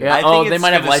 Yeah. dude. Yeah. I Oh, think they it's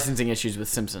might have gonna licensing issues with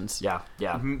Simpsons. Yeah,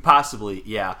 yeah. possibly,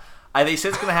 yeah. They said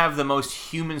it's going to have the most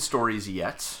human stories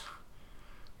yet.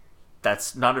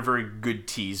 That's not a very good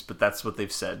tease, but that's what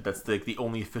they've said. That's the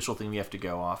only official thing we have to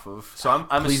go off of. So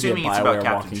I'm Please be a assuming it's about BioWare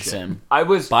Captain walking Shit. sim. I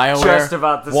was BioWare just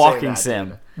about to walking say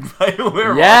that. sim.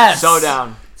 BioWare Yes! So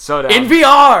down. So down. In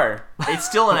VR! It's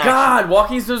still an action. God,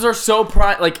 walking sims are so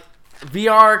like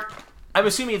VR I'm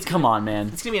assuming it's Come on, man.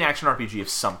 It's gonna be an action RPG of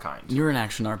some kind. You're an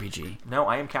action RPG. No,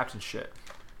 I am Captain Shit.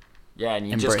 Yeah, and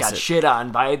you Embrace just got it. shit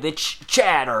on by the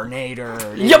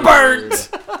Chatternator. You burnt!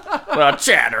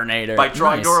 Chatternator. By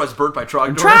Trogdor, Nice. I was burnt by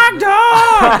Trogdor.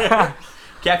 Trogdor!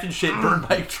 Captain Shit burned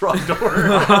by Trogdor.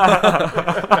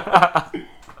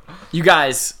 You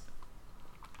guys,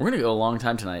 we're going to go a long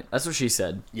time tonight. That's what she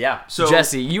said. Yeah. So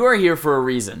Jesse, you are here for a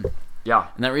reason. Yeah,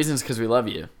 And that reason is because we love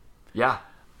you. yeah.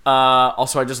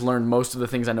 Also, I just learned most of the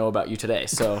things I know about you today,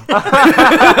 so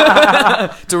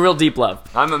it's a real deep love.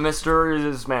 I'm a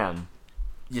mysterious man.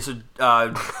 Yeah, so,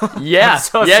 Yeah,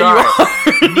 so yeah, sorry.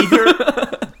 you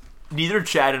are. neither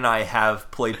Chad and I have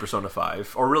played Persona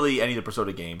 5, or really any of the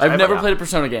Persona games. I've never played a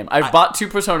Persona game. I've bought 2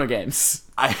 Persona games: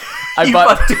 I I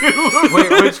bought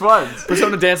Wait, which ones?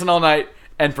 Persona Dancing All Night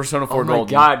and Persona 4 Oh my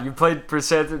Golden. god, you played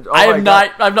Persona. Oh I my have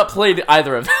God. I've not played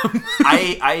either of them.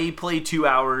 I played 2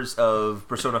 hours of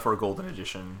Persona 4 Golden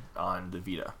Edition on the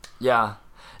Vita. Yeah.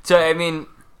 So I mean,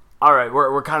 all right,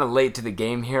 we're kind of late to the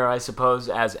game here, I suppose,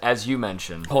 as you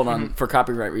mentioned. Hold on, for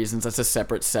copyright reasons, that's a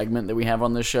separate segment that we have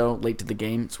on this show. Late to the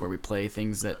game. It's where we play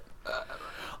things that.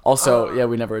 Also, yeah,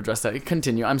 we never addressed that.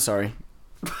 Continue. I'm sorry.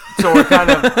 So we're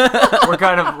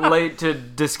kind of late to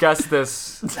discuss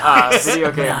this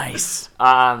video game. Nice.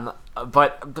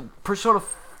 But the Persona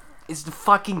is the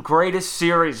fucking greatest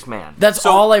series, man. That's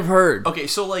So- all I've heard. Okay,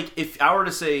 so like if I were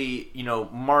to say,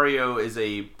 Mario is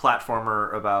a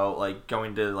platformer about like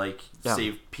going to like Yeah.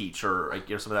 save Peach or like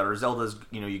some of that, or Zelda's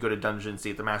you go to dungeons, stay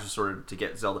at the Master Sword to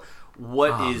get Zelda.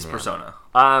 What is man.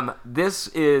 Persona? This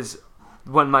is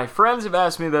when my friends have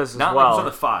asked me this as Not well. like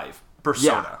Persona 5.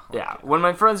 Persona. Yeah. When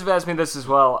my friends have asked me this as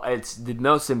well, it's the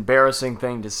most embarrassing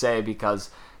thing to say because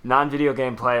non-video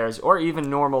game players or even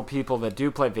normal people that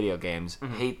do play video games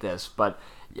hate this. But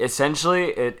essentially,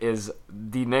 it is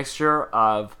the mixture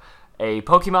of a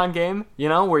Pokemon game,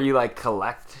 where you like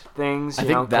collect things. I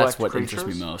think that's what interests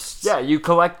me most. Yeah, you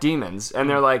collect demons, and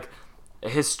they're like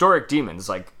historic demons.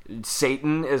 Like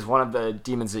Satan is one of the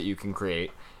demons that you can create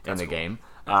in the game.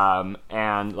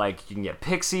 And like you can get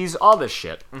pixies, all this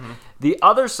shit. The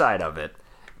other side of it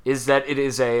is that it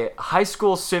is a high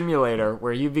school simulator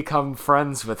where you become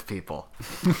friends with people.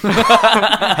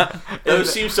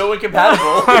 Those seem so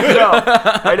incompatible.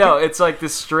 I know. It's like the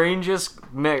strangest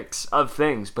mix of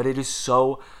things, but it is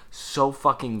so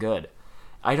fucking good.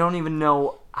 I don't even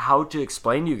know how to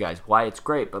explain to you guys why it's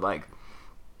great, but like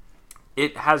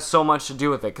it has so much to do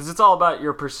with it because it's all about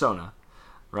your persona.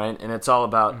 Right? And it's all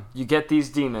about, you get these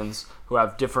demons who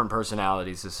have different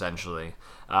personalities, essentially,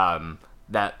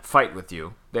 that fight with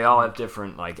you. They all have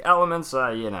different, like, elements,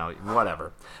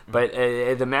 whatever. But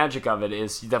the magic of it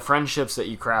is the friendships that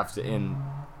you craft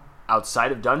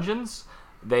outside of dungeons,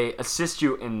 they assist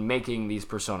you in making these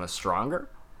personas stronger.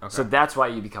 Okay. So that's why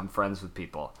you become friends with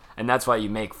people. And that's why you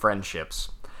make friendships.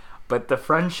 But the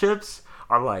friendships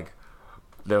are like,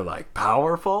 they're like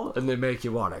powerful and they make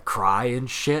you want to cry and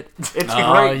shit. It's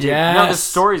great, dude. yes. No, the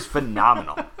story's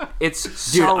phenomenal. It's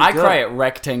Dude, so I good. cry at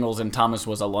rectangles and Thomas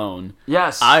Was Alone.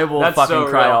 Yes, I will that's fucking so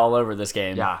cry real. all over this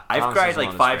game. Yeah, I've Thomas cried is like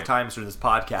one 5 that's times through this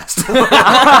podcast.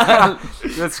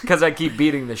 great. That's because I keep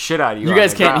beating the shit out of you. You on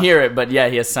guys the can't ground. hear it, but yeah,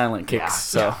 he has silent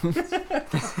kicks. Yeah, So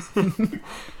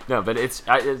No, but it's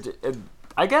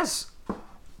I guess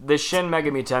the Shin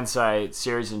Megami Tensei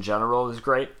series in general is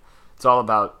great. It's all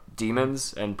about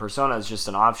demons, and Persona is just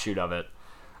an offshoot of it.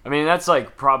 I mean, that's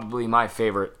like probably my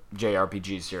favorite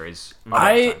JRPG series. of all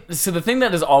time. So the thing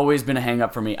that has always been a hang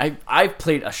up for me, I've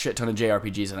played a shit ton of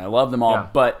JRPGs and I love them all, Yeah.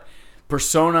 but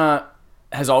Persona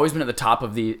has always been at the top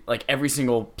of the, like, every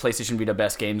single PlayStation Vita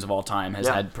best games of all time has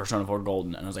had Persona 4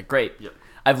 Golden, and I was like, great. Yep.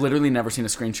 I've literally never seen a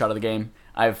screenshot of the game.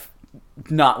 I've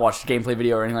not watched a gameplay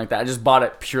video or anything like that. I just bought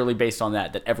it purely based on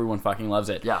that everyone fucking loves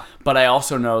it. Yeah. But I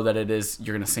also know that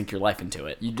you're going to sink your life into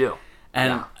it. You do.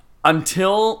 And Yeah.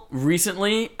 until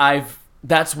recently,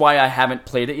 that's why I haven't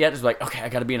played it yet. It's like, okay, I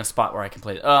got to be in a spot where I can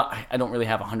play it. I don't really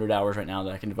have 100 hours right now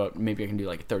that I can devote. Maybe I can do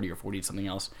like 30 or 40 to something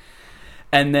else.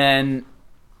 And then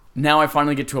now I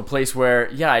finally get to a place where,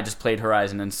 yeah, I just played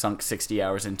Horizon and sunk 60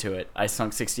 hours into it. I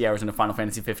sunk 60 hours into Final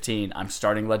Fantasy 15. I'm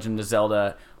starting Legend of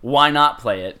Zelda. Why not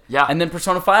play it? Yeah. And then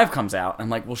Persona 5 comes out. I'm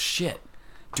like, well, shit.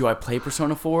 Do I play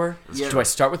Persona 4? Yeah. Do I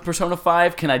start with Persona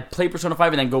 5? Can I play Persona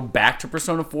 5 and then go back to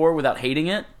Persona 4 without hating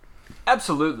it?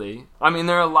 Absolutely. I mean,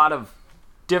 there are a lot of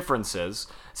differences.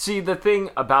 See, the thing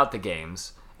about the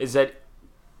games is that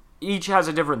each has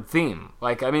a different theme.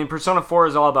 Like, I mean, Persona 4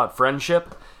 is all about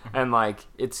friendship, and like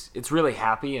it's really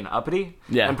happy and uppity.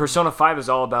 Yeah. And Persona 5 is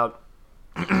all about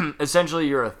essentially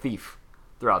you're a thief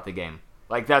throughout the game.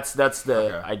 Like that's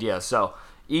the idea. So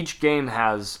each game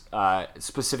has a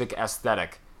specific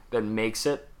aesthetic that makes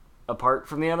it apart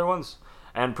from the other ones.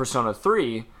 And Persona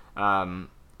 3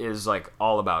 is like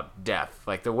all about death.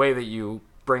 Like the way that you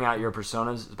bring out your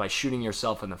personas is by shooting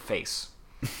yourself in the face.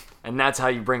 And that's how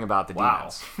you bring about the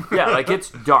demons. Yeah, like it's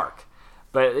dark.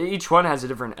 But each one has a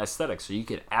different aesthetic, so you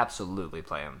could absolutely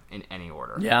play them in any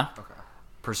order. Yeah. Okay.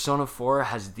 Persona 4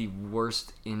 has the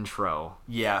worst intro.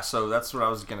 Yeah, so that's what I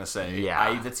was gonna say.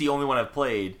 Yeah. That's the only one I've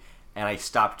played, and I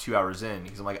stopped 2 hours in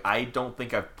because I'm like, I don't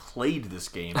think I've played this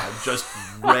game. I've just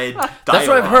read dialogue. That's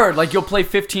what I've heard. Like, you'll play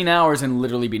 15 hours and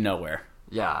literally be nowhere.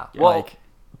 Yeah. Well, Like-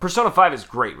 Persona 5 is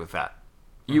great with that.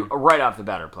 You right off the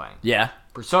bat are playing. Yeah.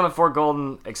 Persona 4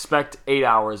 Golden, expect 8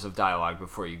 hours of dialogue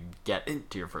before you get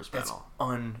to your first It's battle.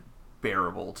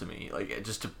 unbearable to me. Like,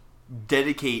 just to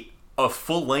dedicate a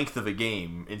full length of a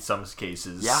game in some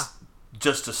cases. Yeah.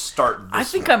 Just to start this I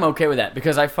think one. I'm okay with that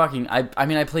because I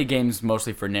play games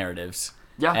mostly for narratives.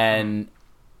 Yeah. And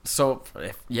so,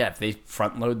 if they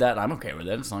front load that, I'm okay with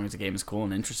it as long as the game is cool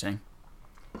and interesting.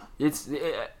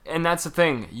 And that's the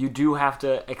thing. You do have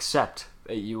to accept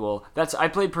that you will. I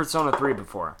played Persona 3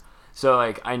 before. So,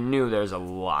 like, I knew there's a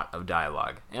lot of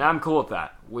dialogue. And I'm cool with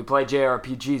that. We play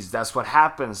JRPGs. That's what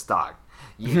happens, dog.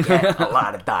 You get a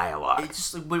lot of dialogue.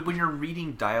 It's just like when you're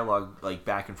reading dialogue like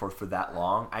back and forth for that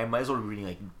long, I might as well be reading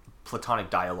like platonic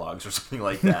dialogues or something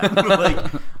like that.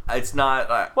 Like, it's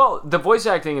not. Well, the voice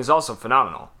acting is also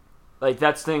phenomenal. Like,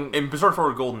 that's the thing. In Persona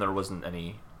 4 Golden, there wasn't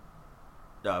any.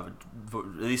 At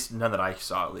least none that I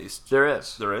saw. At least There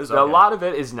is. There is? A Okay. lot of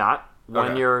it is not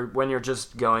when Okay. you're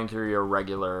just going through your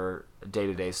regular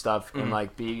day-to-day stuff and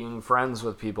like being friends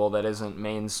with people that isn't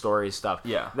main story stuff.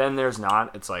 Yeah. Then there's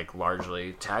not. It's like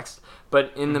largely text.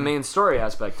 But in the main story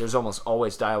aspect, there's almost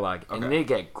always dialogue, and Okay. they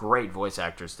get great voice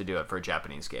actors to do it for a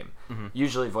Japanese game.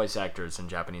 Usually, voice actors in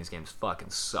Japanese games fucking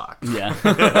suck. Yeah.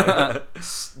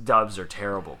 Dubs are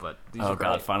terrible, but these Oh are great.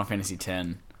 god, Final Fantasy X.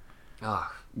 Ugh.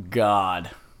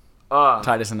 God. Ugh.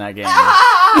 Titus in that game.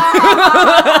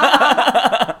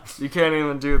 You can't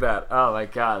even do that. Oh my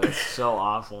god, it's so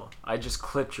awful. I just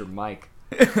clipped your mic.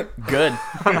 Good.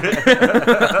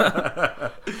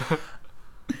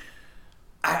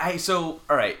 So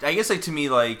all right. I guess like to me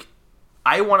like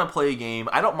I want to play a game.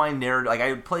 I don't mind narrative. Like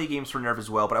I play games for narrative as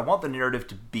well, but I want the narrative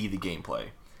to be the gameplay.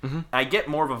 And I get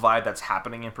more of a vibe that's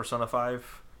happening in Persona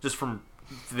 5 just from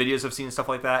videos I've seen and stuff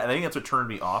like that. And I think that's what turned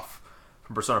me off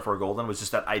from Persona 4 Golden was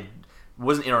just that I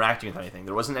wasn't interacting with anything.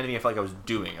 There wasn't anything I felt like I was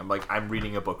doing. I'm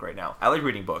reading a book right now. I like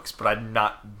reading books, but I'm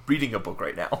not reading a book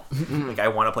right now. Like I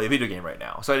want to play a video game right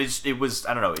now. So it was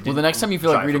I don't know. Well, the next time you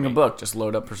feel like jive for reading a me. book, just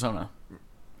load up Persona.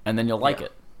 And then you'll like Yeah.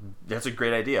 it. That's a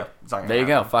great idea. It's not gonna There you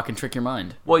go. happen. Fucking trick your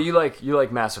mind. Well, you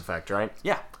like Mass Effect, right?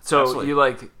 Yeah. So absolutely. you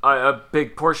like a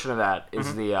big portion of that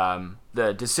is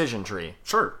the decision tree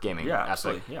sure gaming Yeah,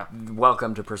 aspect. absolutely. Yeah.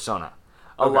 Welcome to Persona.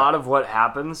 A Okay. lot of what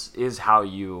happens is how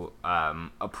you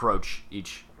approach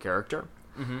each character.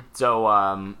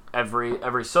 So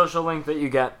every social link that you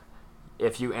get,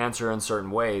 if you answer in certain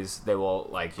ways, they will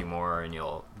like you more, and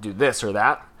you'll do this or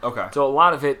that. Okay. So a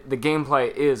lot of it, the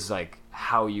gameplay is like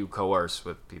how you coerce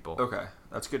with people. Okay.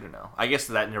 That's good to know. I guess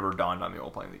that never dawned on me while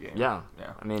playing the game. Yeah.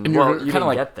 Yeah. I mean, And well, you're you kind didn't of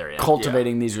like get there yet.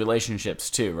 cultivating these relationships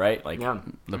too, right? Like Yeah.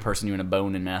 the person you want to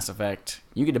bone in Mass Effect.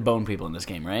 You get to bone people in this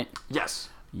game, right? Yes.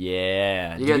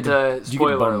 Yeah. You Do get to- do you get to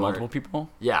spoiler bone alert. multiple people?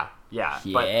 Yeah.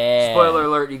 But Yeah. spoiler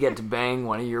alert, you get to bang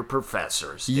one of your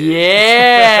professors. dude.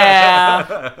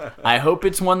 Yeah. I hope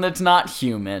it's one that's not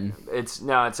human. It's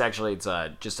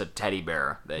just a teddy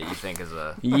bear that you think is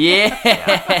a. Yeah.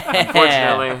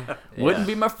 Unfortunately, Wouldn't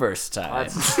be my first time.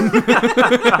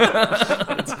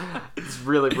 it's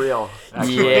really real.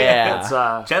 Actually. Yeah.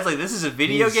 It's Chad's like, this is a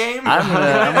video game? I'm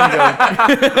gonna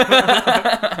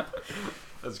go.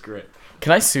 that's great.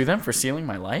 Can I sue them for stealing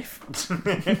my life?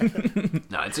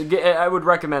 No, I would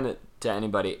recommend it to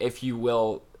anybody if you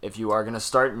are gonna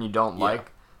start and you don't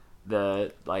like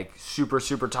the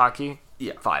super talky.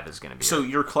 Yeah. 5 is gonna be. So it.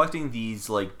 you're collecting these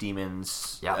like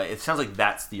demons. Yeah. It sounds like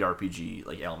that's the RPG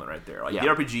like element right there. Like Yeah. the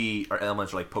RPG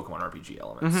elements are like Pokemon RPG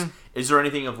elements. Is there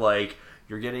anything of like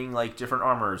you're getting like different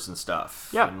armors and stuff?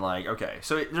 Yeah. And like okay,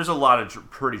 so there's a lot of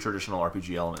pretty traditional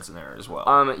RPG elements in there as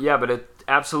well. Yeah, but it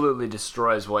absolutely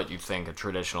destroys what you think a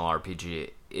traditional RPG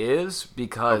is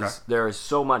because Okay. there is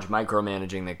so much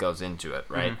micromanaging that goes into it,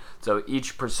 right? So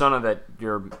each persona that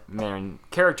your main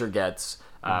character gets,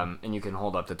 and you can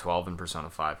hold up to 12 in Persona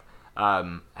 5,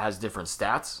 has different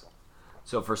stats.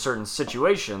 So for certain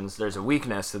situations, there's a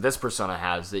weakness that this persona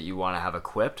has that you want to have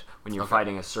equipped when you're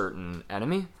fighting a certain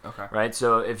enemy. Okay. Right?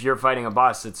 So if you're fighting a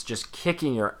boss that's just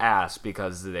kicking your ass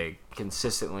because they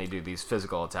consistently do these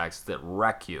physical attacks that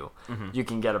wreck you, you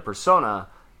can get a persona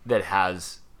that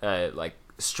has like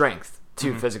strength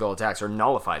to physical attacks or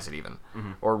nullifies it even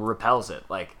or repels it.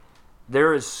 Like,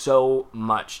 there is so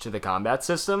much to the combat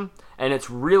system, and it's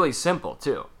really simple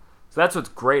too. So that's what's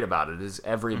great about it, is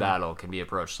every battle can be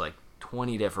approached like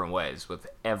 20 different ways with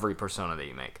every persona that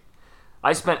you make.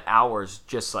 I spent hours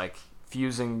just like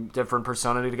fusing different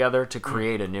persona together to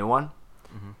create a new one.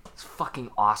 It's fucking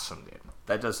awesome, dude.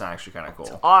 That does sound actually kind of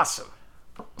cool. Awesome.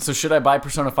 So should I buy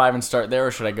Persona 5 and start there,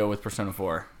 or should I go with Persona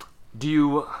 4?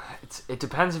 It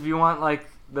depends if you want like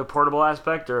the portable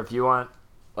aspect or if you want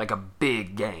like a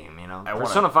big game, you know?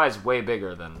 Persona 5 is way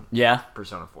bigger than Yeah.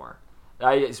 Persona 4.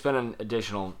 I spent an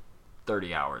additional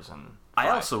 30 hours on I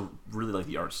 5. also really like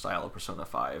the art style of Persona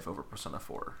 5 over Persona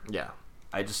 4. Yeah.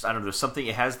 I don't know, there's something,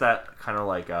 it has that kind of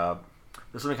like,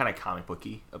 there's something kind of comic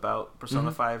booky about Persona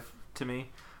 5 to me,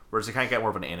 whereas it kind of got more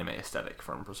of an anime aesthetic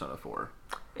from Persona 4.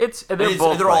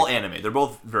 They're all anime. They're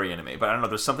both very anime, but I don't know,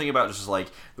 there's something about just like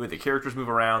the way the characters move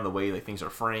around, the way like things are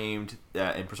framed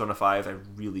in Persona 5 I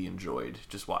really enjoyed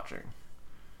just watching.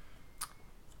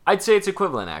 I'd say it's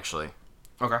equivalent, actually.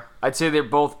 Okay. I'd say they're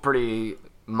both pretty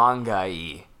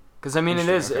manga-y. Because, I mean, it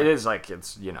is Okay. like,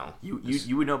 it's, you know.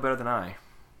 You would know better than I.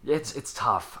 It's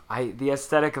tough. The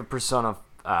aesthetic of Persona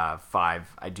 5,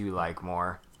 I do like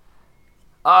more.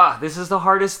 This is the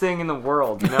hardest thing in the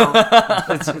world, you know?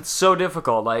 it's so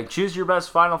difficult. Like, choose your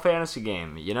best Final Fantasy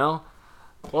game, you know?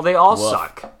 Well, they all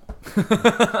suck.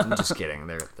 I'm just kidding.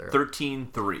 They're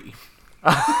 13-3.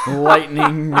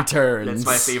 Lightning Returns. That's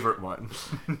my favorite one.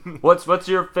 What's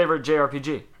your favorite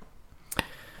JRPG?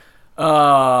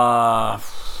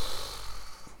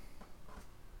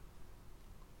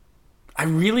 I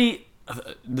really,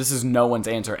 this is no one's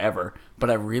answer ever, but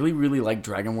I really, really like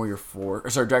Dragon Warrior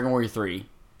 3.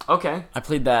 Okay. I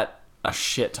played that a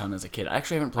shit ton as a kid. I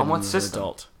actually haven't played On it what as an system?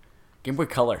 adult. Game Boy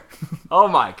Color. Oh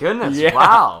my goodness! Yeah.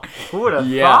 Wow, who would have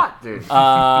thought, dude?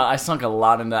 I sunk a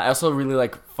lot into that. I also really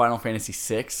like Final Fantasy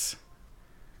 6.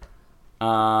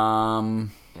 Yeah,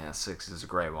 6 is a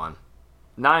great one.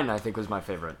 9, I think, was my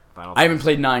favorite Final I haven't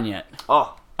played 9 yet.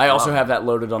 Oh, I also have that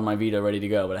loaded on my Vita ready to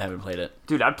go, but I haven't played it.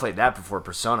 dude, I played that before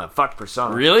Persona. Fuck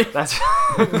Persona. Really? That's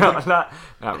no,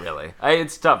 not really.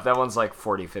 It's tough. That one's like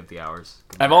 40, 50 hours.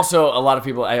 I also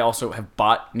have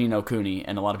bought Ni no Kuni,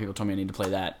 and a lot of people told me I need to play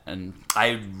that. And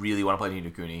I really want to play Ni no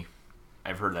Kuni.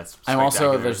 I've heard that's I'm also,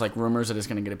 spectacular. there's like rumors that it's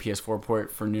going to get a PS4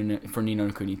 port for Ni no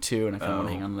Kuni 2, and I kind of want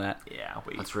to hang on to that. Yeah,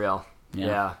 wait. That's real. Yeah.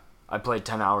 Yeah. I played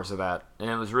 10 hours of that, and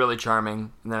it was really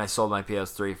charming. And then I sold my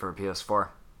PS3 for a PS4.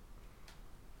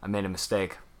 I made a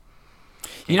mistake.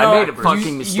 You know, I made a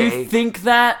fucking mistake. You think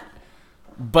that,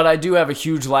 but I do have a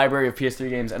huge library of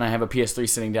PS3 games, and I have a PS3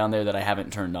 sitting down there that I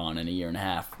haven't turned on in a year and a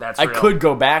half. That's I real. could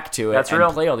go back to it That's and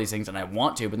real. play all these things, and I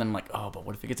want to, but then I'm like, oh, but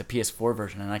what if it gets a PS4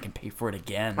 version and I can pay for it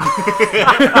again?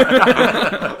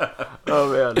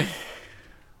 Oh, man.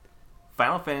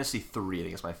 Final Fantasy 3, I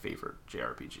think, is my favorite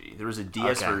JRPG. There was a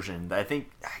DS Okay. version that I can't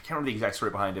remember the exact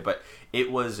story behind it, but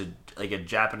it was a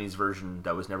Japanese version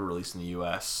that was never released in the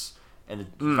US. And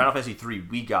the Final Fantasy 3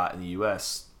 we got in the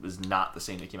US was not the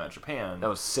same that came out in Japan. That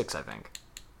was 6, I think,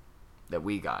 that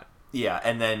we got. Yeah,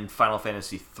 and then Final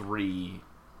Fantasy 3,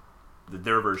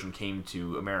 their version came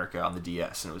to America on the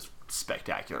DS, and it was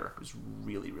spectacular. It was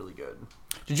really, really good.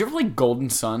 Did you ever play Golden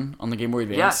Sun on the Game Boy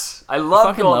Advance? Yes, I love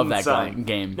fucking Golden love that Sun.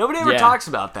 game. Nobody ever Yeah. talks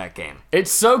about that game.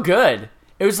 It's so good.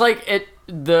 It was like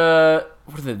the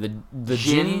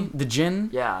Jin? Jin?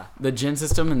 Yeah. The Jin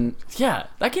system, and yeah,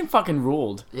 that game fucking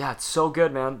ruled. Yeah, it's so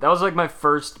good, man. That was like my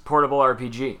first portable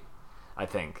RPG, I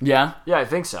think. Yeah? Yeah, I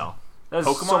think so. That was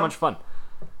so Pokemon? much fun.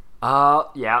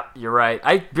 Yeah, you're right.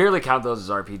 I barely count those as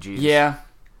RPGs. Yeah.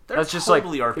 They're That's just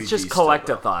totally like, RPGs it's just still, though.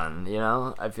 collectathon, you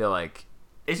know? I feel like,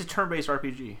 It's a turn-based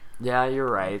RPG. yeah, you're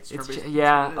right. It's turn-based,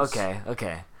 Yeah, that's what it is.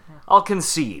 okay. I'll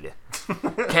concede.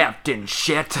 Captain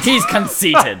shit. He's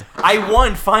conceited. I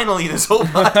won finally this whole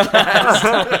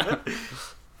podcast.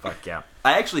 Fuck yeah.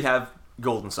 I actually have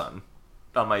Golden Sun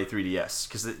on my 3DS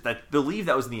because I believe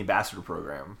that was in the ambassador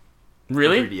program. for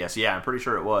Really? 3DS, yeah, I'm pretty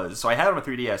sure it was. So I had it on my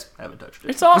 3DS. I haven't touched it.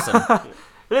 It's awesome.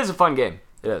 It is a fun game.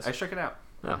 It is. I should check it out.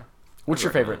 Yeah. What's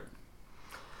your favorite?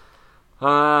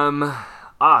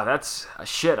 That's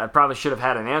shit. I probably should have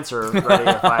had an answer ready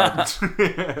if I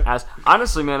had asked.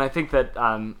 Honestly, man, I think that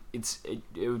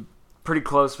it pretty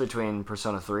close between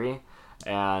Persona 3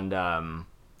 and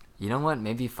you know what?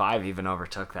 Maybe 5 even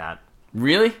overtook that.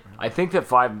 Really? I think that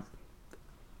 5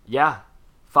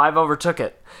 overtook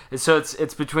it. So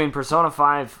it's between Persona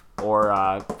 5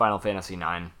 or Final Fantasy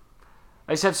 9.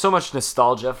 I just have so much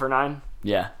nostalgia for 9.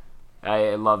 Yeah.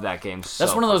 I love that game so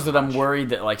That's one of those fucking that I'm much. worried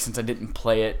that, like, since I didn't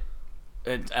play it,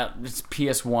 it's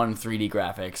PS1 3D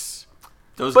graphics.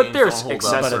 Those But games there's don't hold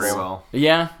up accessories. very well.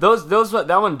 Yeah, Those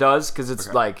that one does because it's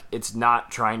Okay. like it's not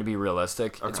trying to be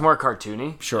realistic. It's more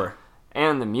cartoony, sure.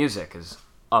 and the music is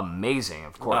amazing.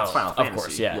 Of course, It's Final Of Fantasy.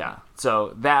 course, yeah. yeah.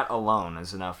 So that alone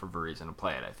is enough of a reason to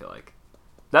play it. I feel like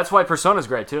that's why Persona's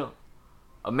great too.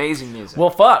 Amazing music. Well,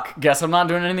 fuck. Guess I'm not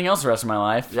doing anything else the rest of my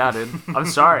life. yeah, dude. I'm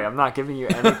sorry. I'm not giving you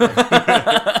anything.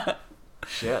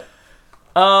 Shit.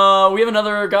 We have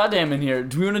another goddamn in here.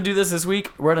 Do we want to do this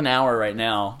week? We're at an hour right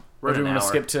now. We're Or at do we an want to hour.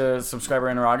 skip to subscriber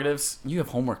interrogatives? You have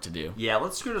homework to do. Yeah,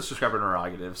 let's go to subscriber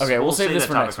interrogatives. Okay, we'll save this that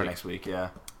for topic next week. for next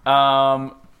week. Yeah.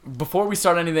 Before we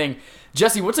start anything,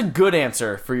 Jesse, what's a good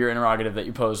answer for your interrogative that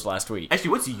you posed last week?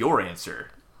 Actually, what's your answer?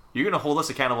 You're going to hold us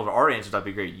accountable to our answers. That'd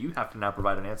be great. You have to now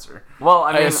provide an answer. Well, I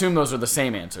I mean, assume those are the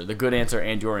same answer, the good answer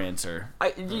and your answer.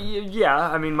 yeah.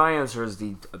 I mean, my answer is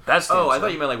the best. Oh, answer. I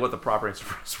thought you meant like what the proper answer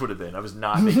for us would have been. I was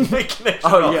not making that connection.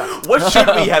 Oh, at all. yeah. What should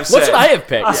we have said? What should I have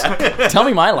picked? Tell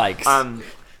me my likes.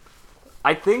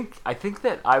 I think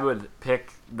that I would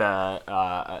pick the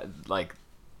like.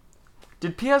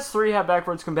 Did PS3 have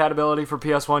backwards compatibility for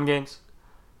PS1 games?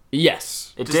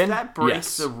 Yes. It Does did. that break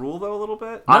Yes. the rule though a little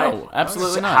bit? No,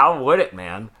 absolutely not. How would it,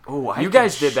 man? Oh, You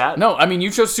guys did that. No, I mean, you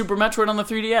chose Super Metroid on the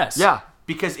 3DS. Yeah.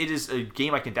 Because it is a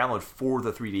game I can download for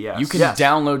the 3DS. You can Yes.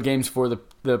 download games for the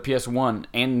PS1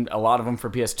 and a lot of them for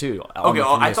PS2. on Okay, the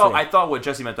I 3DS3. thought what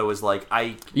Jesse meant though was like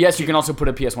Yes, you can also put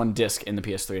a PS1 disc in the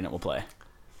PS3 and it will play.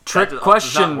 Trick that does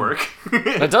question. not work.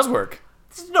 That does work.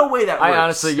 There's no way that works. I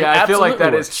honestly, yeah, It I feel like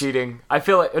absolutely that is works. cheating. I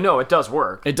feel like no, it does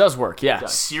work. It does work, yeah.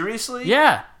 Seriously?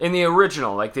 Yeah. In the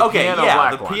original, like the Okay, piano yeah,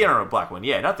 black the one. piano black one.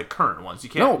 Yeah, not the current ones. You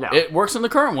No, can't. No. it works on the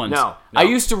current ones. No, I no.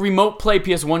 used to remote play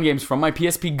PS1 games from my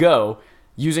PSP Go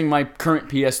using my current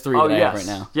PS3 Oh that I yes, have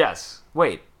right now. yes.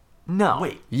 Wait, no.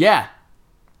 Wait. Yeah.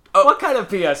 What kind of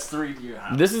PS3 do you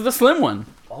have? This is the slim one.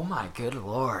 Oh my good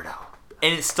lord.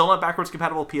 And it's still not backwards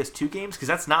compatible with PS2 games? Because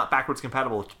that's not backwards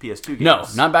compatible with PS2 games. No,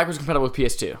 not backwards compatible with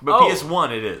PS2. But Oh. PS1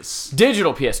 it is.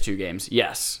 Digital PS2 games,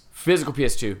 yes. Physical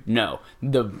PS2, no.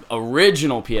 The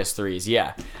original PS3s,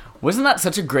 yeah. Wasn't that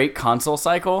such a great console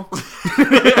cycle?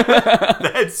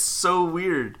 That's so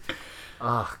weird.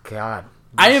 Oh god.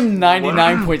 I am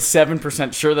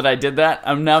 99.7% sure that I did that.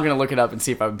 I'm now going to look it up and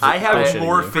see if I'm I have bullshitting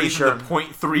more you. faith sure. in the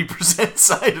 0.3%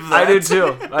 side of that. I do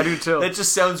too. I do too. That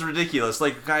just sounds ridiculous.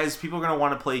 Like, guys, people are going to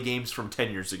want to play games from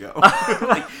 10 years ago.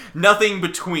 Like, nothing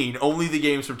between, only the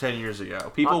games from 10 years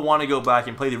ago. People want to go back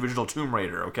and play the original Tomb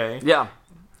Raider, okay? Yeah.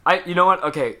 You know what?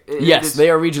 Okay. it Yes, is- they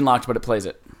are region locked, but it plays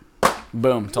it.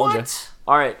 Boom, told you. What?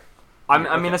 All right. I'm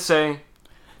Okay. gonna say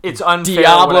it's unfair.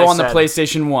 Diablo what I on the said.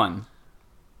 PlayStation 1.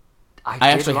 I did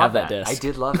actually love have that disc. I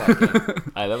did love that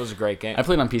game. That was a great game. I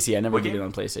played on PC. I never What did game? it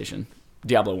on PlayStation.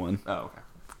 Diablo 1. Oh, okay.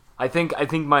 I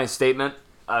think my statement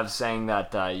of saying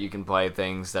that you can play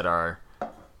things that are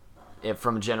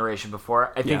from a generation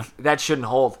before, I think Yeah. that shouldn't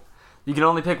hold. You can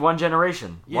only pick one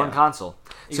generation, one Yeah. console.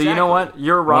 So you know what? Exactly.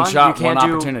 You're wrong. shot, you can't one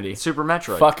do opportunity. Super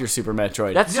Metroid. Fuck your Super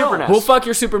Metroid. That's No. Super NES. We'll fuck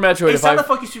your Super Metroid It's if I... not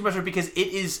the fucking Super Metroid because it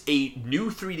is a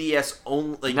new 3DS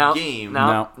only No, game.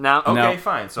 no, no. Okay, No.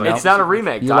 fine. So It's not a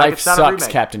remake. Your dog. life It's not a sucks, remake.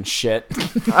 Captain Shit.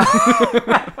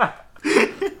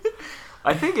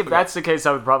 I think if that's the case,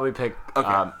 I would probably pick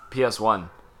Okay. PS1,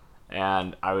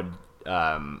 and I would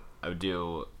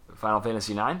do Final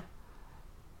Fantasy IX.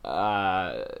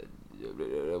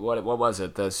 What was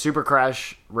it? The Super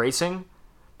Crash Racing?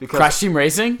 Because Crash Team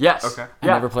Racing? yes, Okay. I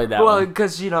never played that Well, one.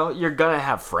 because you're gonna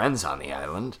have friends on the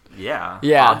island. Yeah.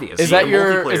 Yeah. Obviously. Is that A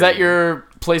your multiplayer your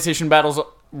PlayStation Battles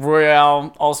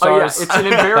Royale All Oh yeah, Stars? it's an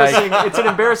embarrassing. It's an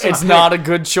embarrassing. It's pick. not a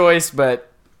good choice, but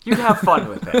You'd have fun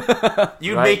with it.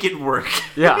 You'd Right. make it work.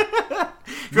 Yeah,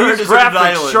 You're these a deserted graphics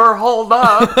island sure hold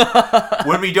up.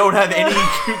 when we don't have any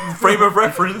frame of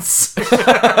reference.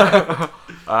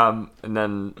 And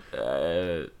then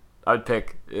I'd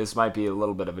pick. This might be a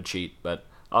little bit of a cheat, but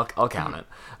I'll count it.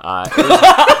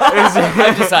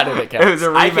 I decided it It counts. was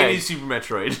a I can't do remake. Super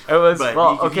Metroid. It was but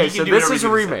well, you can- okay. you can So do this whatever is a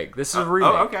you decide. remake. This is a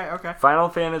remake. Oh, okay, okay. Final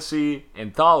Fantasy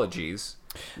anthologies,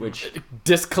 which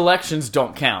Disc collections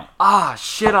don't count.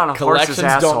 shit on a horse's Collections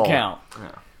asshole. don't count.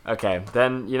 Okay,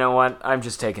 then you know what? I'm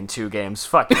just taking 2 games.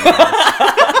 Fuck you.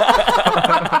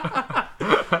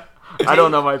 I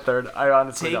don't know my third. I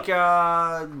honestly Take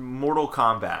don't. Mortal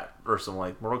Kombat or something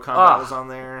like Mortal Kombat was on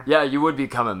there. Yeah, you would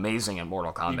become amazing at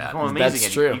Mortal You'd Kombat. become amazing. That's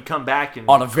and true. You'd come back and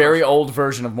On a very old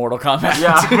version of Mortal Kombat.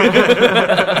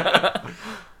 Yeah.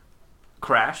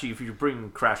 Crash. If you bring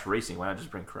Crash Racing, why not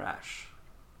just bring Crash?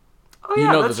 Oh, You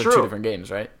yeah, know that's those true. are two different games,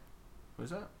 right? What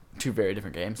is that? Two very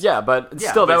different games. Yeah, but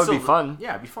Yeah, still, but that would still- be fun.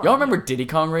 Yeah, it'd be fun. Y'all remember Diddy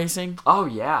Kong Racing? Oh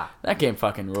yeah. That game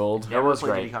fucking ruled. Never was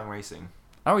played great. Diddy Kong Racing.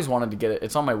 I always wanted to get it.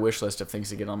 It's on my wish list of things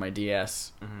to get on my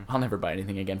DS. I'll never buy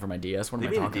anything again for my DS. What They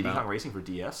am I made a talking Diddy about? Kong Racing for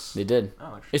DS. They did.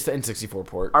 Oh, interesting. It's the N64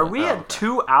 port. Are but- we at okay.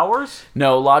 2 hours?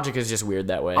 No, Logic is just weird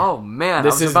that way. Oh man,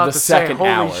 This I was is about the to say, second holy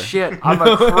hour. shit, I'm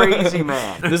a crazy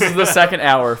man. This is the second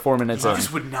hour, 4 minutes You in.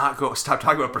 just would not stop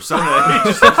talking about Persona. You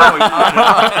just kept going on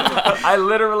and on. I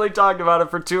literally talked about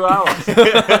it for 2 hours.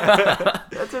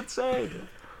 That's insane.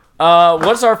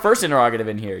 What's our first interrogative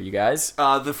in here, you guys?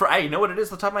 You know what it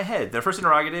is off the top of my head. The first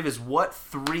interrogative is what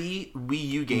 3 Wii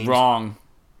U games Wrong.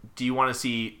 do you want to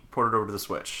see ported over to the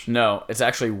Switch? No, it's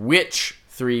actually which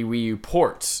 3 Wii U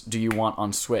ports do you want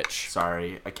on Switch?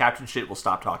 Sorry, Captain Shit will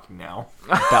stop talking now.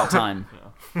 About time.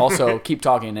 Also, keep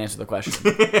talking and answer the question.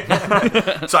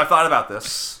 So I thought about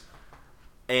this,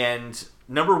 and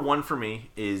number 1 for me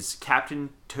is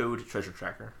Captain Toad Treasure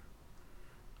Tracker.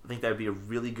 I think that would be a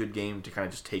really good game to kind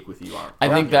of just take with you on. I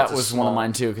think Yeah, that it's a was one of small-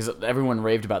 mine too, because everyone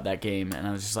raved about that game, and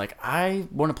I was just like, I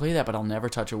want to play that, but I'll never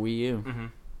touch a Wii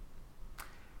U.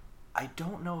 I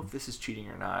don't know if this is cheating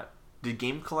or not. Did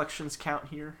game collections count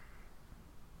here?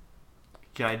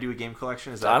 Can I do a game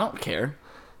collection? Is that I don't care.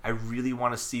 I really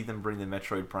want to see them bring the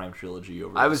Metroid Prime trilogy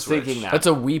over. I to was Switch. thinking that. That's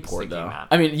a Wii port, Thinking though. that.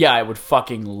 I mean, yeah, I would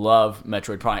fucking love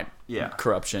Metroid Prime. Yeah.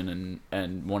 Corruption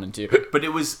and 1 and 2. But it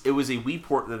was a Wii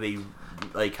port that they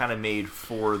like kind of made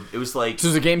for. It was like So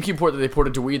there's a GameCube port that they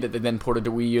ported to Wii that they then ported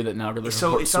to Wii U that now they're going to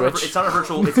so port it's to not Switch. it's not a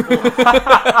virtual. It's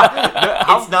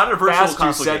not a virtual Fast you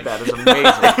console said game. that is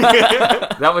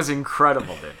amazing. That was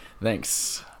incredible, dude.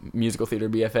 Thanks, musical theater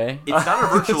BFA. It's not a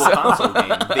virtual console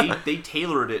game. They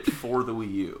tailored it for the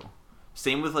Wii U.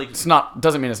 Same with like It's not.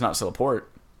 Doesn't mean it's not still a port.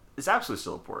 it's absolutely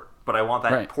still a port, but I want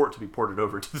that Right. port to be ported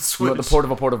over to the You Switch. want the port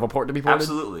of a port of a port to be ported?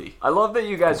 Absolutely. I love that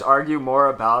you guys argue more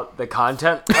about the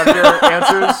content of your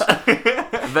answers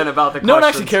than about the questions. No one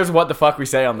actually cares what the fuck we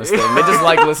say on this thing. They just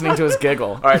like listening to us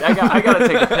giggle. All right, I gotta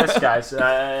take a piss, guys.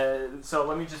 So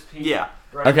let me just pee. Yeah.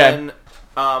 Right. Okay.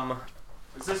 And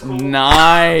Is this cool?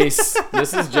 Nice.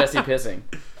 This is Jesse pissing.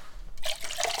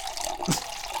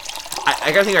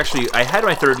 I gotta think. Actually, I had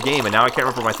my third game, and now I can't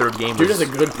remember my third game. Dude was, has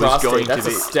a good was prostate. going That's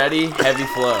to a be. steady, heavy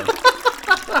flow.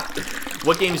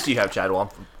 What games do you have, Chad?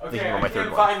 Well, I'm thinking Okay, about I my third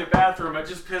can't one. find a bathroom. I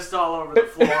just pissed all over the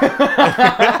floor.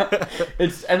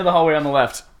 It's end of the hallway on the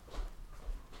left.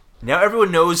 Now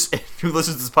everyone knows who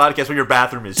listens to this podcast where your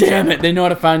bathroom is. Damn Chad. it! They know how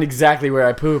to find exactly where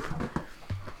I poop.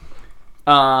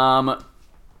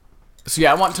 So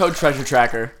yeah, I want Toad Treasure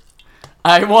Tracker.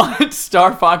 I want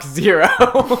Star Fox Zero.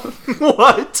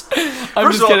 What? I'm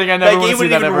First just of all, kidding. I never that want game to see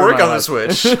wouldn't that even ever in work my on the life.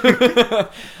 Switch.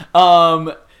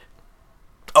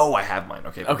 Oh, I have mine.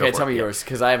 Okay. Okay, go for tell it. me Yeah. yours,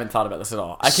 because I haven't thought about this at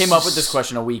all. I came up with this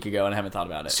question a week ago and I haven't thought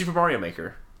about it. Super Mario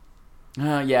Maker.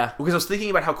 Yeah. Because I was thinking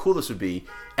about how cool this would be,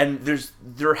 and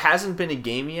there hasn't been a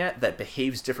game yet that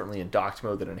behaves differently in docked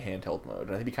mode than in handheld mode.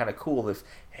 And I think it'd be kind of cool if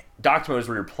docked mode is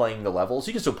where you're playing the levels.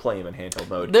 You can still play them in handheld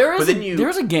mode.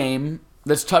 There's a game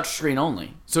that's touchscreen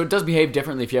only, so it does behave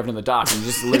differently if you have it in the dock and you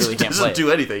just literally can't play doesn't it.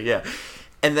 do anything. Yeah.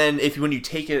 And then when you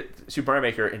take it Super Mario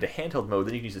Maker into handheld mode,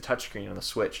 then you can use the touchscreen on the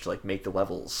Switch to like make the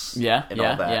levels. Yeah, and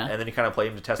yeah, all that. yeah. And then you kind of play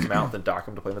them to test them out, then dock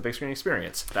them to play on the big screen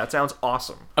experience. That sounds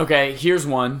awesome. Okay, here's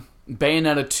one.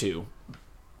 Bayonetta 2.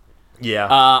 Yeah.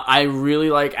 I really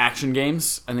like action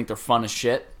games. I think they're fun as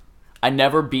shit. I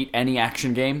never beat any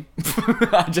action game.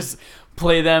 I just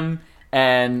play them,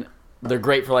 and they're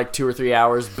great for like 2 or 3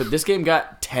 hours. But this game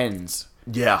got 10s,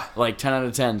 yeah. like 10 out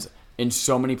of 10s, in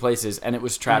so many places, and it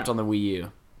was trapped on the Wii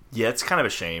U. Yeah, it's kind of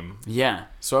a shame. Yeah,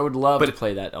 so I would love to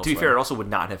play that elsewhere. To be fair, it also would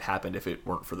not have happened if it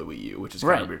weren't for the Wii U, which is kind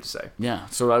Right. of weird to say. Yeah,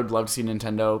 so I would love to see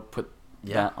Nintendo put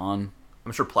Yeah. that on.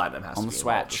 I'm sure Platinum has On to the be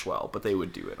involved Switch. as well, but they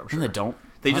would do it, I'm sure. No, they don't.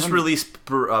 They just released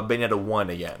Bayonetta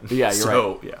 1 again. Yeah, you're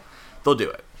so, yeah. They'll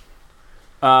do it.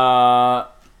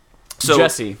 So,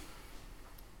 Jesse.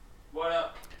 What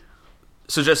up?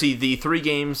 So, Jesse, the 3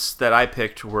 games that I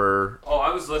picked were... Oh,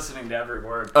 I was listening to every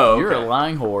word. Oh, You're a okay.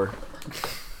 lying whore.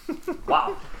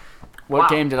 Wow. What Wow.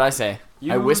 game did I say?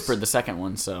 I You whispered the second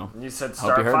one, so You said Hope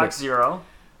Star you heard Fox it. Zero.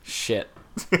 shit.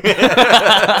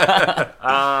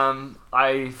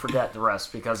 I forget the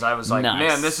rest because I was like, Nice.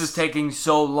 man, this is taking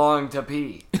so long to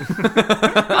pee.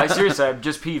 I seriously, I've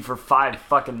just peed for 5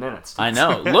 fucking minutes. I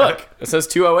know. Look, it says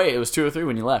 2:08. It was 2:03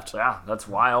 when you left. Yeah, that's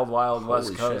wild, wild West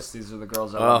Holy Coast. These are the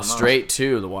girls I Oh, love the most. straight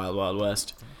to the Wild Wild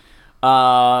West.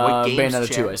 What games, Bayonetta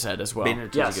 2, Chad? I said as well.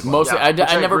 Bayonetta 2 Yes. is a good one. Mostly, Yeah, I which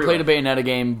I never agree played with. a Bayonetta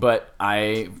game, but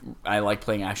I like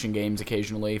playing action games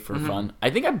occasionally for fun. I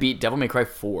think I beat Devil May Cry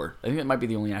 4. I think that might be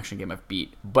the only action game I've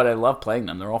beat, but I love playing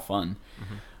them. They're all fun.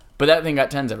 But that thing got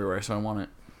 10s everywhere, so I want it.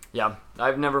 Yeah,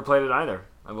 I've never played it either.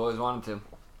 I've always wanted to.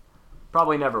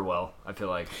 Probably never will, I feel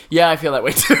like. Yeah, I feel that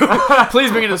way too.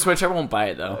 Please bring it to the Switch. I won't buy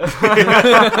it though.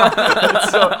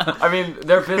 I mean,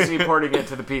 they're busy porting it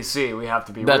to the PC. We have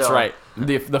to be That's real. right.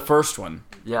 The first one.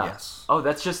 Yeah. Yes. Oh,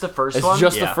 that's just the first It's one?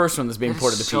 just the Yeah. first one that's being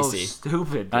ported to so PC.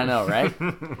 stupid. I know, right?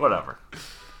 Whatever.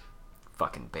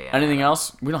 Fucking bad. Anything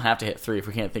else? We don't have to hit 3 if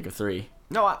we can't think of 3.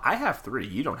 No, I have 3.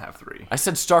 You don't have 3. I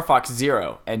said Star Fox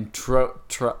Zero and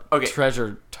Okay.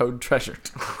 Toad Treasure.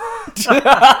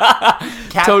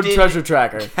 Captain, Toad Treasure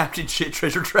Tracker. Captain Shit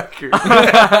Treasure Tracker.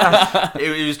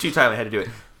 it was 2 times I had to do it.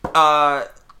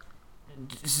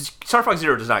 Star Fox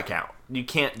Zero does not count. You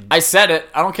can't. I said it.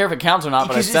 I don't care if it counts or not,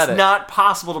 but I Because said it's it. not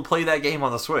possible to play that game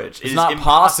on the Switch. It's not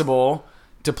possible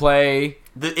to play.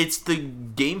 The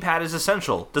gamepad is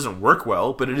essential. Doesn't work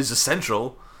well, but it is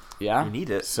essential. Yeah. You need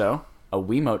it. So, a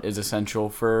Wiimote is essential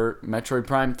for Metroid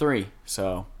Prime 3.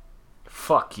 So,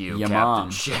 Fuck you, Your Captain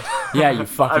mom. Shit. yeah, you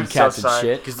fucking I'm so Captain sorry.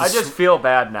 Shit. the I just feel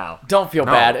bad now. Don't feel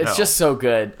No, bad. It's no. just so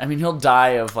good. I mean, he'll die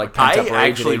of like pent up I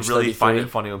rage actually at age really 33. find it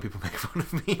funny when people make fun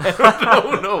of me. I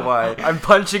don't know why. I'm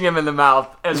punching him in the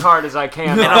mouth as hard as I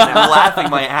can. And I'm laughing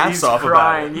my ass He's off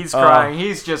crying. about it. He's crying.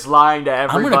 He's just lying to I'm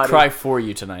everybody. gonna cry for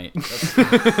you tonight.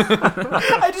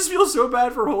 I just feel so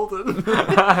bad for Holden.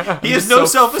 He has so no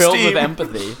filled with self-esteem.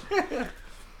 empathy.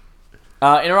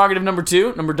 Interrogative number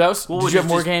 2, number dose. Well, Did you have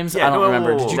more just- games? yeah, I don't no,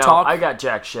 remember. Did you No, talk? I got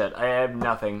jack shit. I have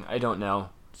nothing. I don't know.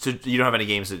 So you don't have any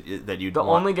games that you? The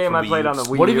only game I played on the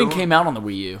Wii What U. even came out on the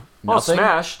Wii U? Oh, Nothing?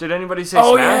 Smash. Did anybody say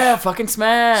Oh Smash? yeah, fucking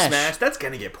Smash. Smash. That's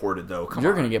gonna get ported though. Come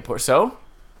You're on. gonna get ported. So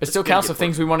it still gonna counts get of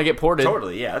things we want to get ported.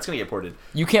 Totally. Yeah, that's gonna get ported.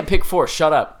 You can't pick 4.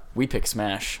 Shut up. We pick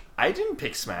Smash. I didn't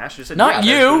pick Smash. I said, Not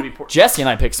yeah, that's gonna be you. ported. Jesse and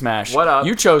I picked Smash. What up?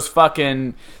 You chose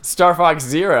fucking Star Fox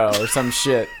Zero or some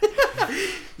shit.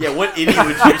 Yeah, what idiot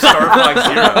would choose Star Fox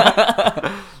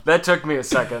Zero? That took me a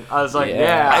second. I was like, Yeah.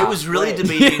 yeah. I was really great.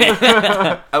 debating.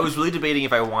 I was really debating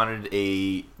if I wanted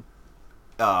a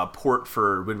port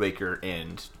for Wind Waker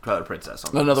and Twilight Princess.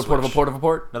 On Another the port of a Switch. port of a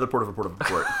port. Another port of a port of a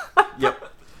port.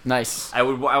 Yep. Nice. I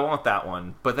want that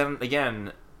one, but then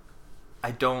again,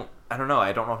 I don't know.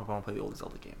 I don't know if I want to play the old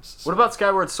Zelda games. What about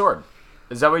Skyward Sword?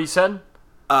 Is that what you said?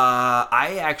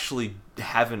 I actually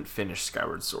haven't finished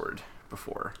Skyward Sword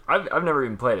before. I've never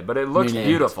even played it, but it looks neither.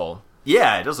 beautiful.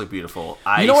 Yeah, it does look beautiful.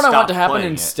 You know what I want stopped to happen playing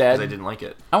it instead? 'cause I didn't like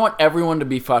it. I want everyone to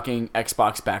be fucking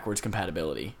Xbox backwards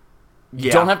compatibility. You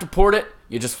Yeah. don't have to port it.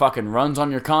 It just fucking runs on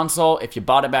your console. If you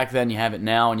bought it back then, you have it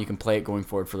now, and you can play it going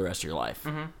forward for the rest of your life.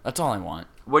 That's all I want.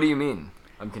 What do you mean?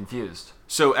 I'm confused.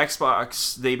 So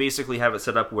Xbox, they basically have it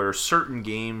set up where certain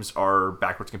games are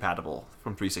backwards compatible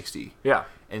from 360, Yeah.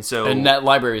 and so And that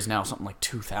library is now something like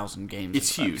 2,000 games.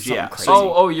 It's Something huge, yeah. crazy.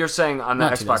 Oh, you're saying on the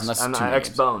Not 2000, Xbox, that's on the too many games.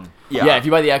 Xbone. yeah. If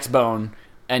you buy the Xbone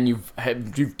and you've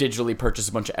digitally purchased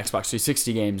a bunch of Xbox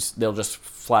 360 games, they'll just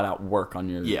flat out work on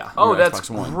your Yeah. your Oh, that's Xbox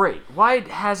One. great. Why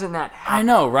hasn't that happened?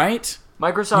 I know, right?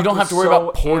 Microsoft You don't have to worry was so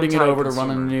about porting it over to run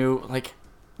a anti-consumer. new like.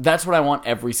 That's what I want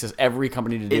every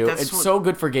company to do. that's It's what- so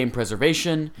good for game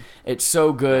preservation. It's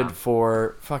so good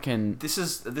for fucking this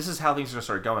is how things are going to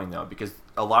start going though, because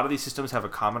a lot of these systems have a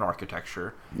common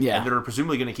architecture, Yeah. and they're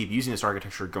presumably going to keep using this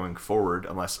architecture going forward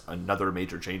unless another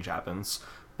major change happens.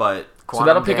 But so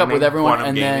that'll pick up with gaming, everyone, quantum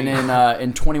and gaming. then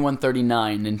in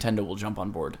 2139, Nintendo will jump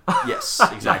on board yes,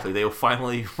 exactly, they will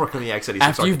finally work on the x86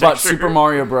 after you've bought architecture. Super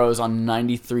Mario Bros. On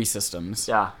 93 systems.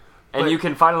 Yeah. And But- you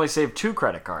can finally save 2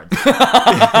 credit cards.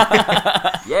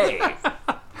 Yay.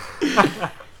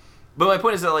 But my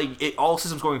point is that all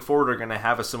systems going forward are going to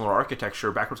have a similar architecture.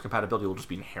 Backwards compatibility will just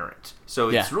be inherent. So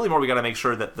it's Yeah. really more we got to make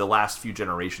sure that the last few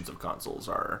generations of consoles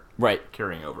are Right.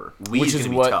 carrying over. Which is going to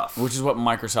be what tough. which is what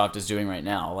Microsoft is doing right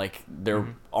now. Like they're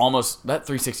Mm-hmm. almost that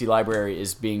 360 library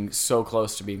is being so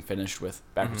close to being finished with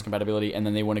backwards Mm-hmm. compatibility, and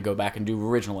then they want to go back and do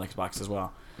original Xbox as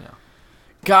well. Yeah.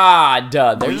 God,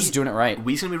 they're Wii- just doing it right.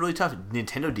 Wii's going to be really tough.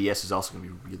 Nintendo DS is also going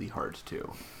to be really hard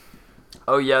too.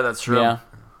 Oh, yeah, that's true. Yeah.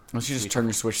 Unless you just turn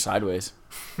your Switch sideways.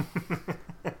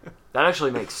 That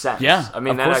actually makes sense. Yeah, I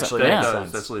mean, of that course actually it makes does.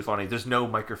 sense. That's really funny. There's no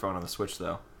microphone on the Switch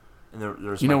though. And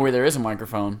there's You know where there is a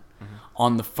microphone?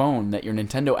 On the phone that your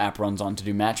Nintendo app runs on to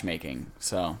do matchmaking.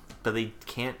 So but they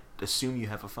can't assume you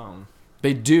have a phone.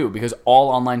 they do, because all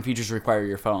online features require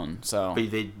your phone. So But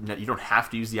you don't have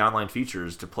to use the online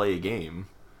features to play a game.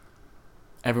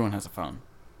 everyone has a phone.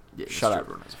 Yeah, it's Shut true, up.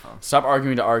 Everyone has a phone. Stop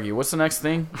arguing to argue. What's the next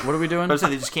thing? What are we doing? But I'm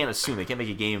saying they just can't assume. They can't make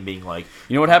a game being like,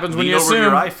 You know what happens when lean you over assume?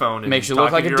 your iPhone and Makes you talk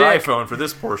look like into a your dick. iPhone for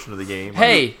this portion of the game.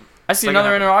 Hey, I see Second another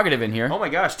half. interrogative in here. Oh my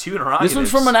gosh, 2 interrogatives. This one's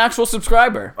from an actual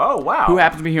subscriber Oh wow. who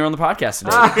happens to be here on the podcast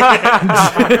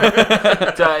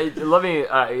today. Let me,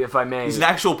 if I may, He's an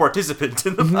actual participant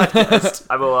in the podcast.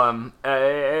 I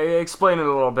will explain it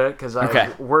a little bit because I Okay.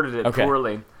 worded it Okay.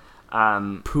 poorly.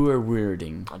 Poor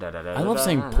weirding. I I love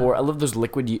saying poor. I love those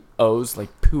liquid O's, like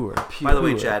poor. By the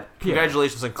way, Chad,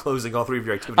 congratulations on closing all 3 of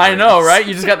your activities. I know, right?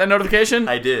 You just got that notification?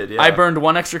 I did, yeah. I burned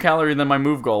 1 extra calorie than my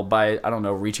move goal by, I don't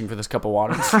know, reaching for this cup of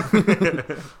water.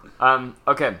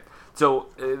 Okay, so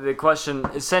the question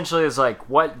essentially is like,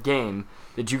 what game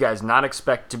did you guys not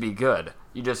expect to be good?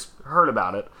 You just heard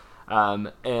about it,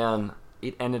 and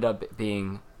it ended up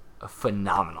being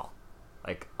phenomenal,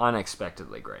 like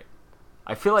unexpectedly great.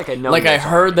 I feel like I know. Like I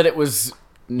heard that it was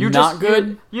not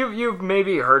good. You've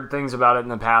maybe heard things about it in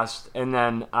the past, and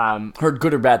then Heard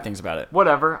good or bad things about it.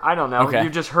 whatever. I don't know. Okay. You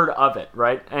just heard of it,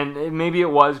 right? And maybe it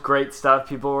was great stuff.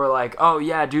 People were like, "Oh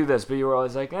yeah, do this," but you were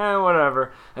always like,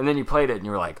 whatever." And then you played it, and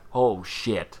you were like, "Oh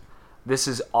shit, this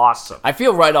is awesome." I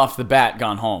feel right off the bat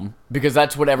gone home because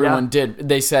that's what everyone Yeah. did.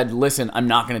 They said, "Listen, I'm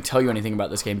not going to tell you anything about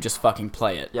this game. Just fucking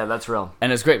play it." Yeah, that's real.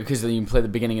 And it's great because then you play the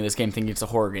beginning of this game thinking it's a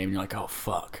horror game, and you're like, "Oh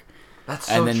fuck." That's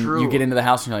so And then true. you get into the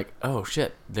house and you're like, "Oh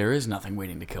shit, there is nothing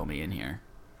waiting to kill me in here."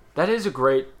 That is a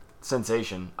great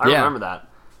sensation. I Yeah. remember that.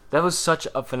 That was such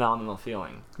a phenomenal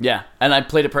feeling. Yeah, and I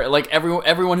played it like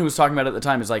everyone who was talking about it at the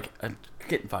time is like, I'm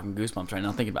getting fucking goosebumps right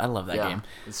now thinking about. I love that Yeah, game.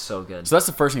 it's so good. So that's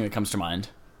the first thing that comes to mind.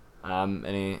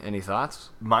 Any thoughts?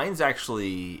 Mine's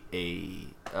actually a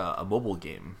mobile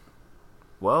game.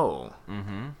 Whoa.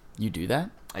 You do that?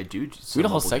 I do. We had a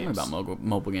whole segment about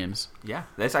mobile games. Yeah,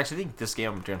 that's actually, I think this game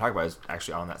I'm going to talk about is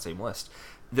actually on that same list.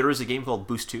 There is a game called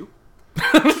Boost 2.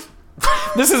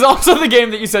 This is also the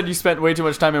game that you said you spent way too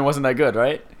much time in. Wasn't that good,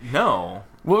 right? No.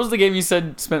 What was the game you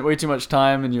said spent way too much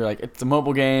time and you're like, it's a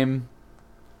mobile game?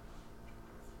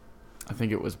 I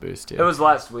think it was Boost 2. It was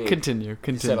last week. Continue.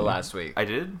 You said it last week. I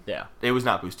did? Yeah. It was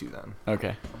not Boost 2 then.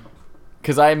 Okay.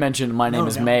 Because I mentioned my name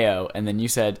is no. Mayo, and then you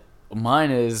said,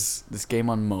 mine is this game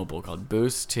on mobile called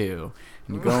Boost 2.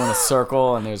 And you go in a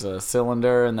circle, and there's a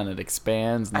cylinder, and then it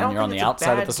expands, and then you're on the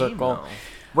outside of the circle.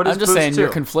 What is I'm just Boost saying 2? you're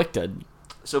conflicted.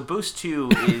 So Boost 2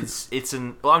 is,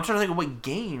 well, I'm trying to think of what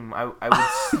game I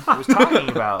was talking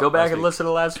about. Go back last and week. listen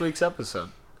to last week's episode.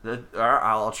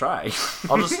 I'll try.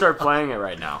 I'll just start playing it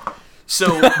right now. So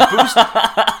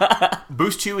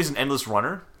Boost 2 is an endless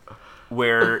runner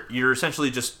where you're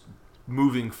essentially just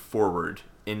moving forward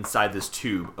inside this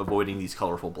tube, avoiding these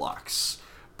colorful blocks.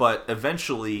 But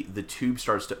eventually the tube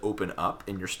starts to open up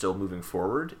and you're still moving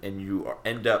forward, and you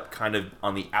end up kind of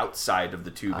on the outside of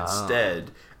the tube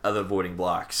instead of avoiding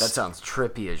blocks. That sounds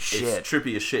trippy as shit. It's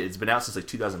trippy as shit. It's been out since like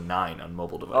 2009 on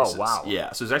mobile devices. Oh, wow.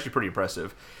 Yeah, so it's actually pretty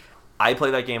impressive. I play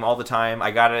that game all the time.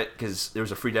 I got it because there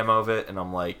was a free demo of it, and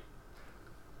I'm like,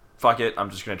 fuck it, I'm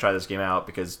just going to try this game out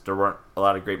because there weren't a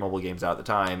lot of great mobile games out at the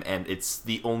time, and it's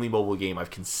the only mobile game I've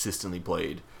consistently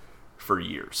played for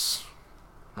years.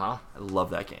 Wow. I love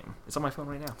that game. It's on my phone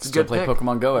right now. It's a Still good play pick.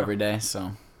 Pokemon Go every day,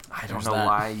 so I don't there's know that.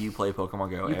 why you play Pokemon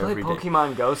Go You play every day.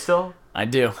 Pokemon Go still? I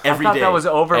do. Every I thought day. that was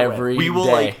over Every with.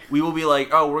 We will be like,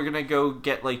 oh, we're gonna go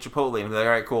get like Chipotle, and be like,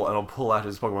 all right, cool, and I'll pull out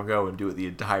his Pokemon Go and do it the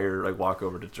entire like walk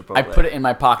over to Chipotle. I put it in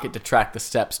my pocket to track the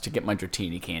steps to get my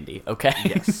Dratini candy, okay?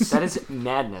 Yes. That is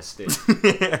madness, dude.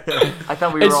 I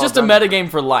thought we were It's all just a done. meta game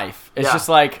for life. It's Yeah. just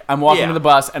like, I'm walking Yeah. to the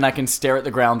bus, and I can stare at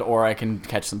the ground, or I can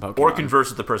catch some Pokemon. Or converse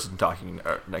with the person talking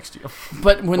next to you.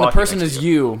 But when the walking person next is to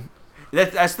you...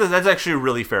 That's actually a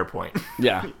really fair point.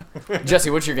 Yeah. Jesse,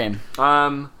 what's your game?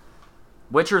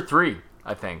 Witcher 3,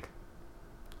 I think.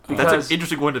 That's an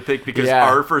interesting one to pick because Yeah.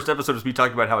 our first episode was me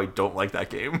talking about how I don't like that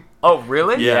game. Oh,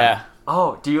 really? Yeah.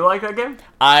 Oh, do you like that game?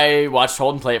 I watched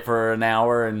Holden play it for an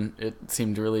hour, and it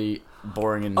seemed really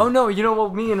boring. And Oh, no, you know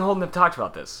what? Me and Holden have talked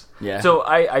about this. Yeah. So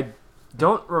I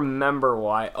don't remember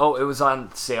why. Oh, it was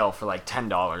on sale for like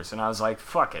 $10, and I was like,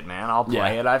 fuck it, man. I'll play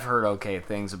Yeah. it. I've heard okay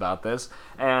things about this.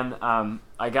 And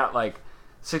I got like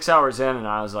 6 hours in, and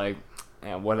I was like,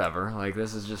 yeah, whatever. Like,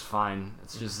 this is just fine.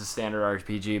 It's just a standard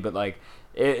RPG. But, like,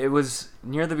 it was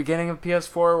near the beginning of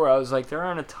PS4 where I was like, there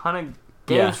aren't a ton of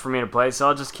games Yeah. for me to play, so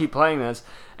I'll just keep playing this.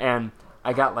 And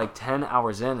I got like 10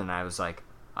 hours in, and I was like,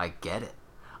 I get it.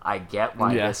 I get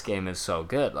why Yeah. this game is so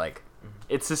good. Like,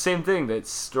 it's the same thing. The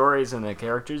stories and the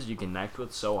characters you connect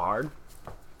with so hard.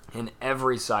 And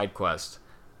every side quest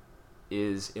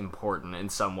is important in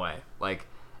some way. Like,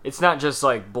 it's not just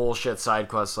like bullshit side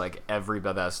quests like every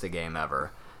Bethesda game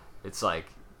ever. It's like,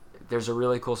 there's a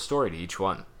really cool story to each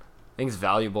one. I think it's a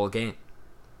valuable game.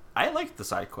 I liked the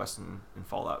side quests in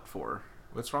Fallout 4.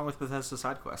 What's wrong with Bethesda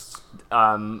side quests?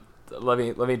 Let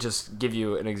me just give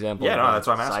you an example. Yeah, of no, a that's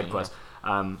what I'm side asking, quest.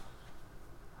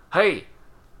 Hey,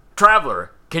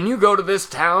 traveler, can you go to this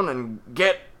town and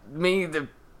get me the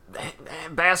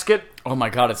basket? oh my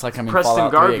god, it's like I'm in Preston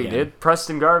Fallout 3 Garvey, again. dude.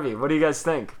 Preston Garvey. What do you guys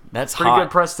think? That's Pretty hot.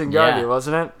 good Preston Garvey, Yeah.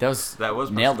 wasn't it? That was That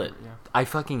was nailed it. Yeah. I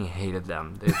fucking hated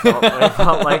them. They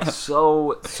felt like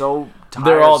so tiresome.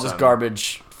 They're all just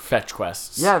garbage fetch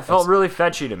quests. Yeah, it felt really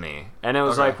fetchy to me. And it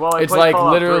was Okay. like, well, I It's played like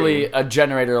Fallout literally 3. a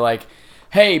generator like,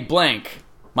 hey, blank.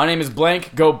 My name is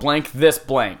blank. Go blank this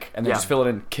blank. And then Yeah. just fill it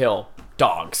in. Kill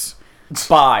dogs.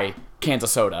 Buy cans of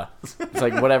soda. It's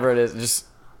like whatever it is. Just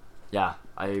Yeah,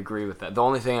 I agree with that. The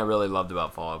only thing I really loved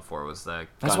about Fallout 4 was the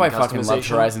That's gun why I fucking loved customization.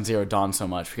 Horizon Zero Dawn so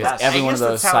much. Because Yes. every I one of guess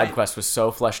those that's how side quests was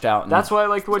so fleshed out. And That's why I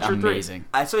liked Witcher 3. amazing.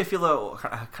 That's what I feel though,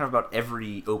 kind of about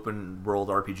every open world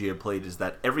RPG I've played is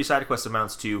that every side quest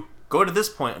amounts to go to this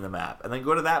point on the map and then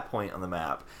go to that point on the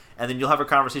map, and then you'll have a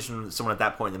conversation with someone at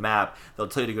that point in the map. They'll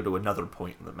tell you to go to another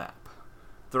point in the map.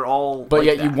 They're all, But like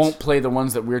yet you that. won't play the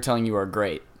ones that we're telling you are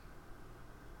great.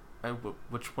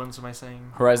 Which ones am I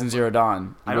saying? Horizon Zero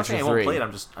Dawn, I don't Witcher think I won't 3. play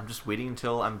it. I'm just waiting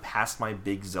until I'm past my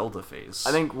big Zelda phase.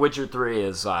 I think Witcher 3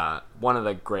 is one of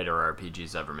the greater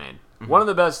RPGs ever made. One of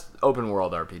the best open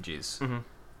world RPGs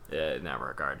in that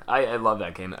regard. I love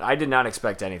that game. I did not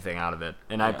expect anything out of it,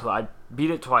 and I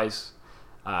beat it twice,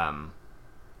 and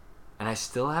I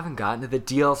still haven't gotten to the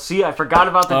DLC. I forgot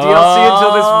about the DLC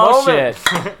until this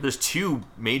moment. Shit. there's two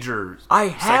major. I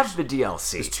have sec- the There's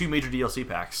DLC. two major DLC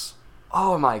packs.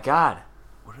 Oh my god,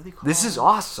 What are they called? this is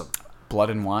awesome. Blood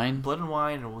and Wine. Blood and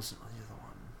Wine, and what was the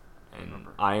other one? And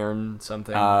Iron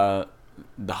something.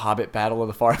 The Hobbit Battle of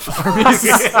the Far Armies.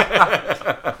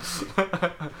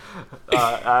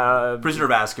 Prisoner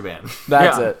of Azkaban.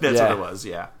 That's Yeah, it. That's yeah. what it was.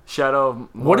 Yeah. Shadow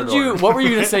of Mordor. What were you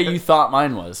gonna say? You thought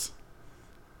mine was?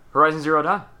 Horizon Zero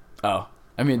Dawn. Oh,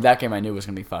 I mean that game I knew was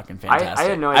gonna be fucking fantastic.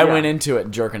 had no I idea. went into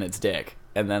it jerking its dick,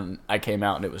 and then I came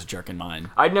out and it was jerking mine.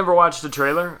 I'd never watched the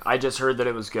trailer. I just heard that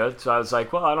it was good, so I was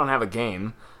like, "Well, I don't have a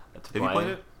game to play." Have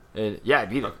you played it? Yeah, I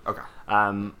beat it. Okay.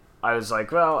 I was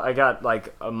like, "Well, I got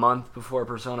like a month before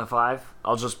Persona 5.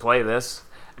 I'll just play this,"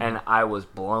 and I was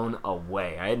blown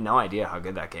away. I had no idea how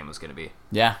good that game was going to be.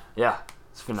 Yeah, Yeah,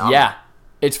 it's phenomenal. yeah,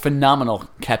 it's phenomenal,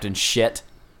 Captain Shit.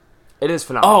 it is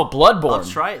phenomenal. Oh, Bloodborne. Let's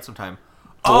try it sometime.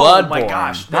 Oh my Bloodborne.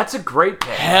 gosh. That's a great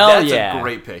pick. Hell That's yeah. a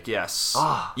great pick, yes.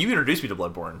 Ah. You introduced me to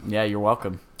Bloodborne. Yeah, you're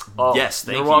welcome. Oh, Yes,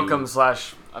 thank you're you. welcome.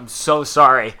 I'm so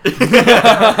sorry.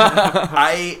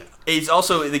 It's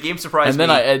also, the game surprised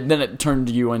And me. then it turned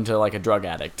you into like a drug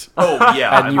addict, Oh,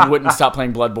 yeah. and you wouldn't stop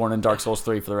playing Bloodborne and Dark Souls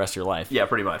 3 for the rest of your life. Yeah,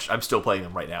 pretty much. I'm still playing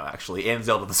them right now, actually, and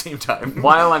Zelda at the same time.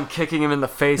 While I'm kicking him in the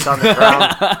face on the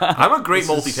ground. I'm a great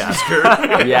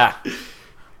multitasker. Yeah.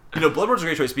 You know, Bloodborne's a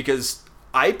great choice because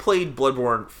I played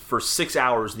Bloodborne for 6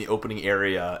 hours in the opening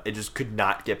area. It just could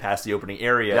not get past the opening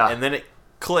area. Yeah. And then it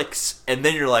clicks, and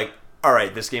then you're like, all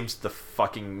right, this game's the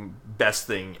fucking best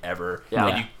thing ever. Yeah.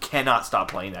 And you cannot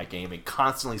stop playing that game. It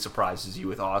constantly surprises you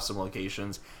with awesome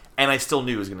locations. And I still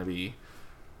knew it was going to be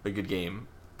a good game.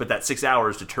 But that 6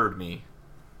 hours deterred me.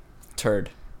 Turd.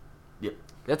 Yep.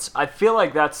 I feel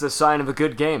like that's the sign of a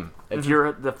good game. Mm-hmm. If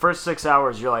you're the first 6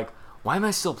 hours, you're like, why am I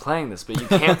still playing this? But you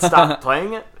can't stop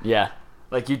playing it. Yeah.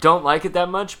 Like, you don't like it that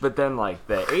much, but then, like,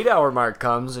 the 8-hour mark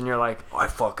comes, and you're like, oh, I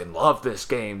fucking love this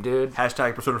game, dude.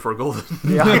 Hashtag Persona 4 Golden.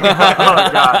 Yeah.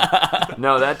 Oh, God.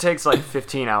 No, that takes, like,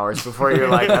 15 hours before you're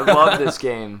like, I love this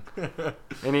game.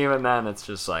 And even then, it's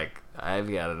just like, I've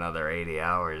got another 80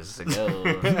 hours to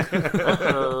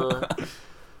go.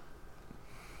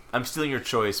 I'm stealing your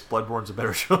choice. Bloodborne's a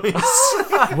better choice.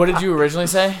 What did you originally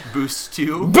say? Boost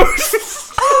 2.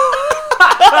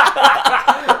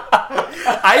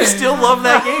 I still love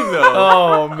that game, though.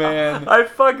 Oh man. I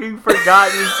fucking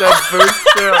forgot you said Boost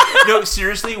too. No,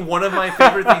 seriously, one of my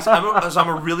favorite things. I'm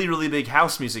a really, really big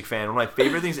house music fan. One of my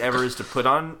favorite things ever is to put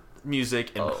on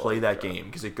music and play that game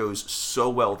because it goes so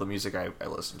well with the music I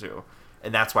listen to,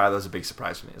 and that's why that was a big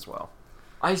surprise for me as well.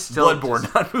 I still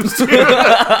Bloodborne, not Boost 2.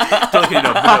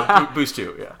 no, Boost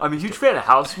 2, yeah. I'm a huge fan of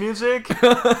house music, and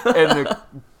the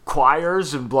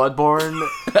choirs in Bloodborne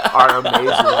are amazing.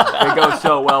 They go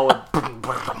so well with.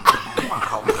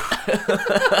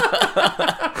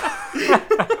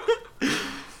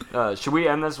 Should we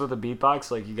end this with a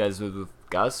beatbox like you guys did with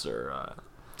Gus, or?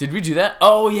 Did we do that?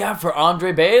 Oh yeah, for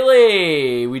Andre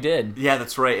Bailey, we did. Yeah,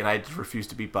 that's right, and I just refused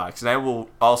to beatbox. And I will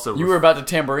also... You were about to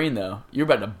tambourine though. You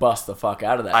were about to bust the fuck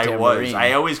out of that I tambourine. was.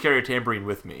 I always carry a tambourine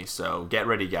with me, so get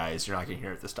ready, guys. You're not going to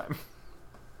hear it this time.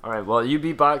 All right. Well, you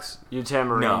beatbox, you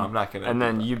tambourine. No, I'm not gonna And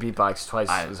then beatbox. you beatbox twice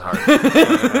I- as hard.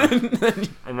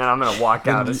 And then I'm gonna walk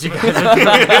out as you guys.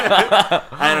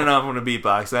 I don't know if I'm going to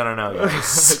beatbox. I don't know,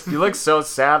 guys. You look so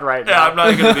sad right Yeah, now. I'm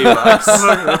not going to beatbox. I'm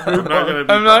not going to beatbox.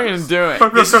 I'm not gonna do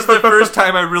it. This is the first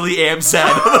time I really am sad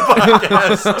on the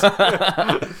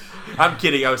podcast. I'm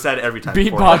kidding. I was sad every time.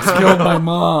 before. Beatbox killed my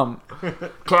mom.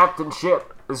 Captain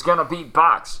Ship is gonna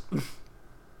beatbox.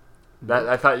 That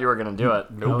I thought you were gonna do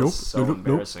it. That was so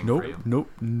embarrassing for you. Nope.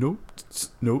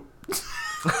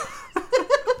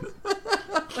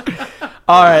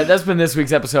 All right, that's been this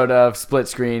week's episode of Split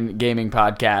Screen Gaming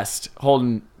Podcast.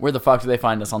 Holden, where the fuck do they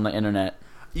find us on the internet?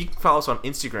 You can follow us on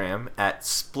Instagram at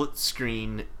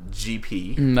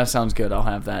SplitScreenGP. That sounds good. I'll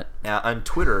have that. On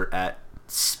Twitter at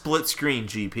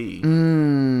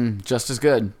SplitScreenGP. Just as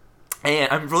good.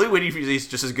 And I'm really waiting for you to say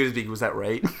just as good as me. Was that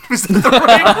right? Was that the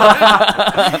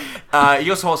right one? You can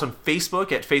also follow us on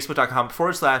Facebook at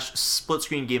facebook.com/Split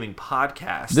Screen Gaming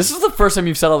Podcast. This is the first time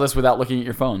you've said all this without looking at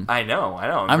your phone. I know.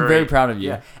 I'm very proud of you.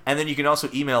 Yeah. And then you can also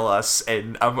email us,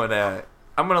 and I'm gonna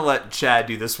let Chad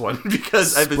do this one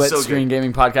because I've been so good.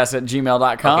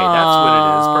 SplitScreenGamingPodcast@gmail.com. Okay, that's what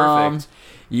it is. Perfect.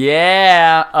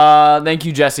 Yeah. Thank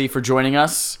you, Jesse, for joining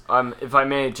us. If I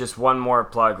may, just one more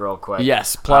plug real quick.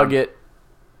 Yes, plug it.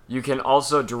 You can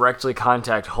also directly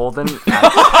contact Holden.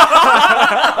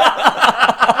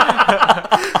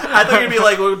 I thought you'd be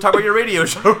like, we'll talk about your radio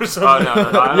show or something.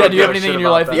 Oh, no. Yeah, do you have anything in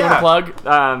your life that you want to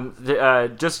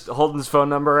plug? Just Holden's phone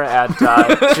number at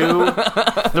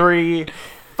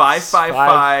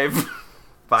 235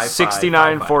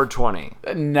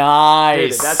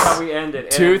 Nice. Dude, that's how we end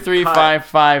it.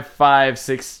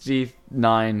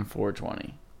 2355569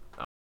 420.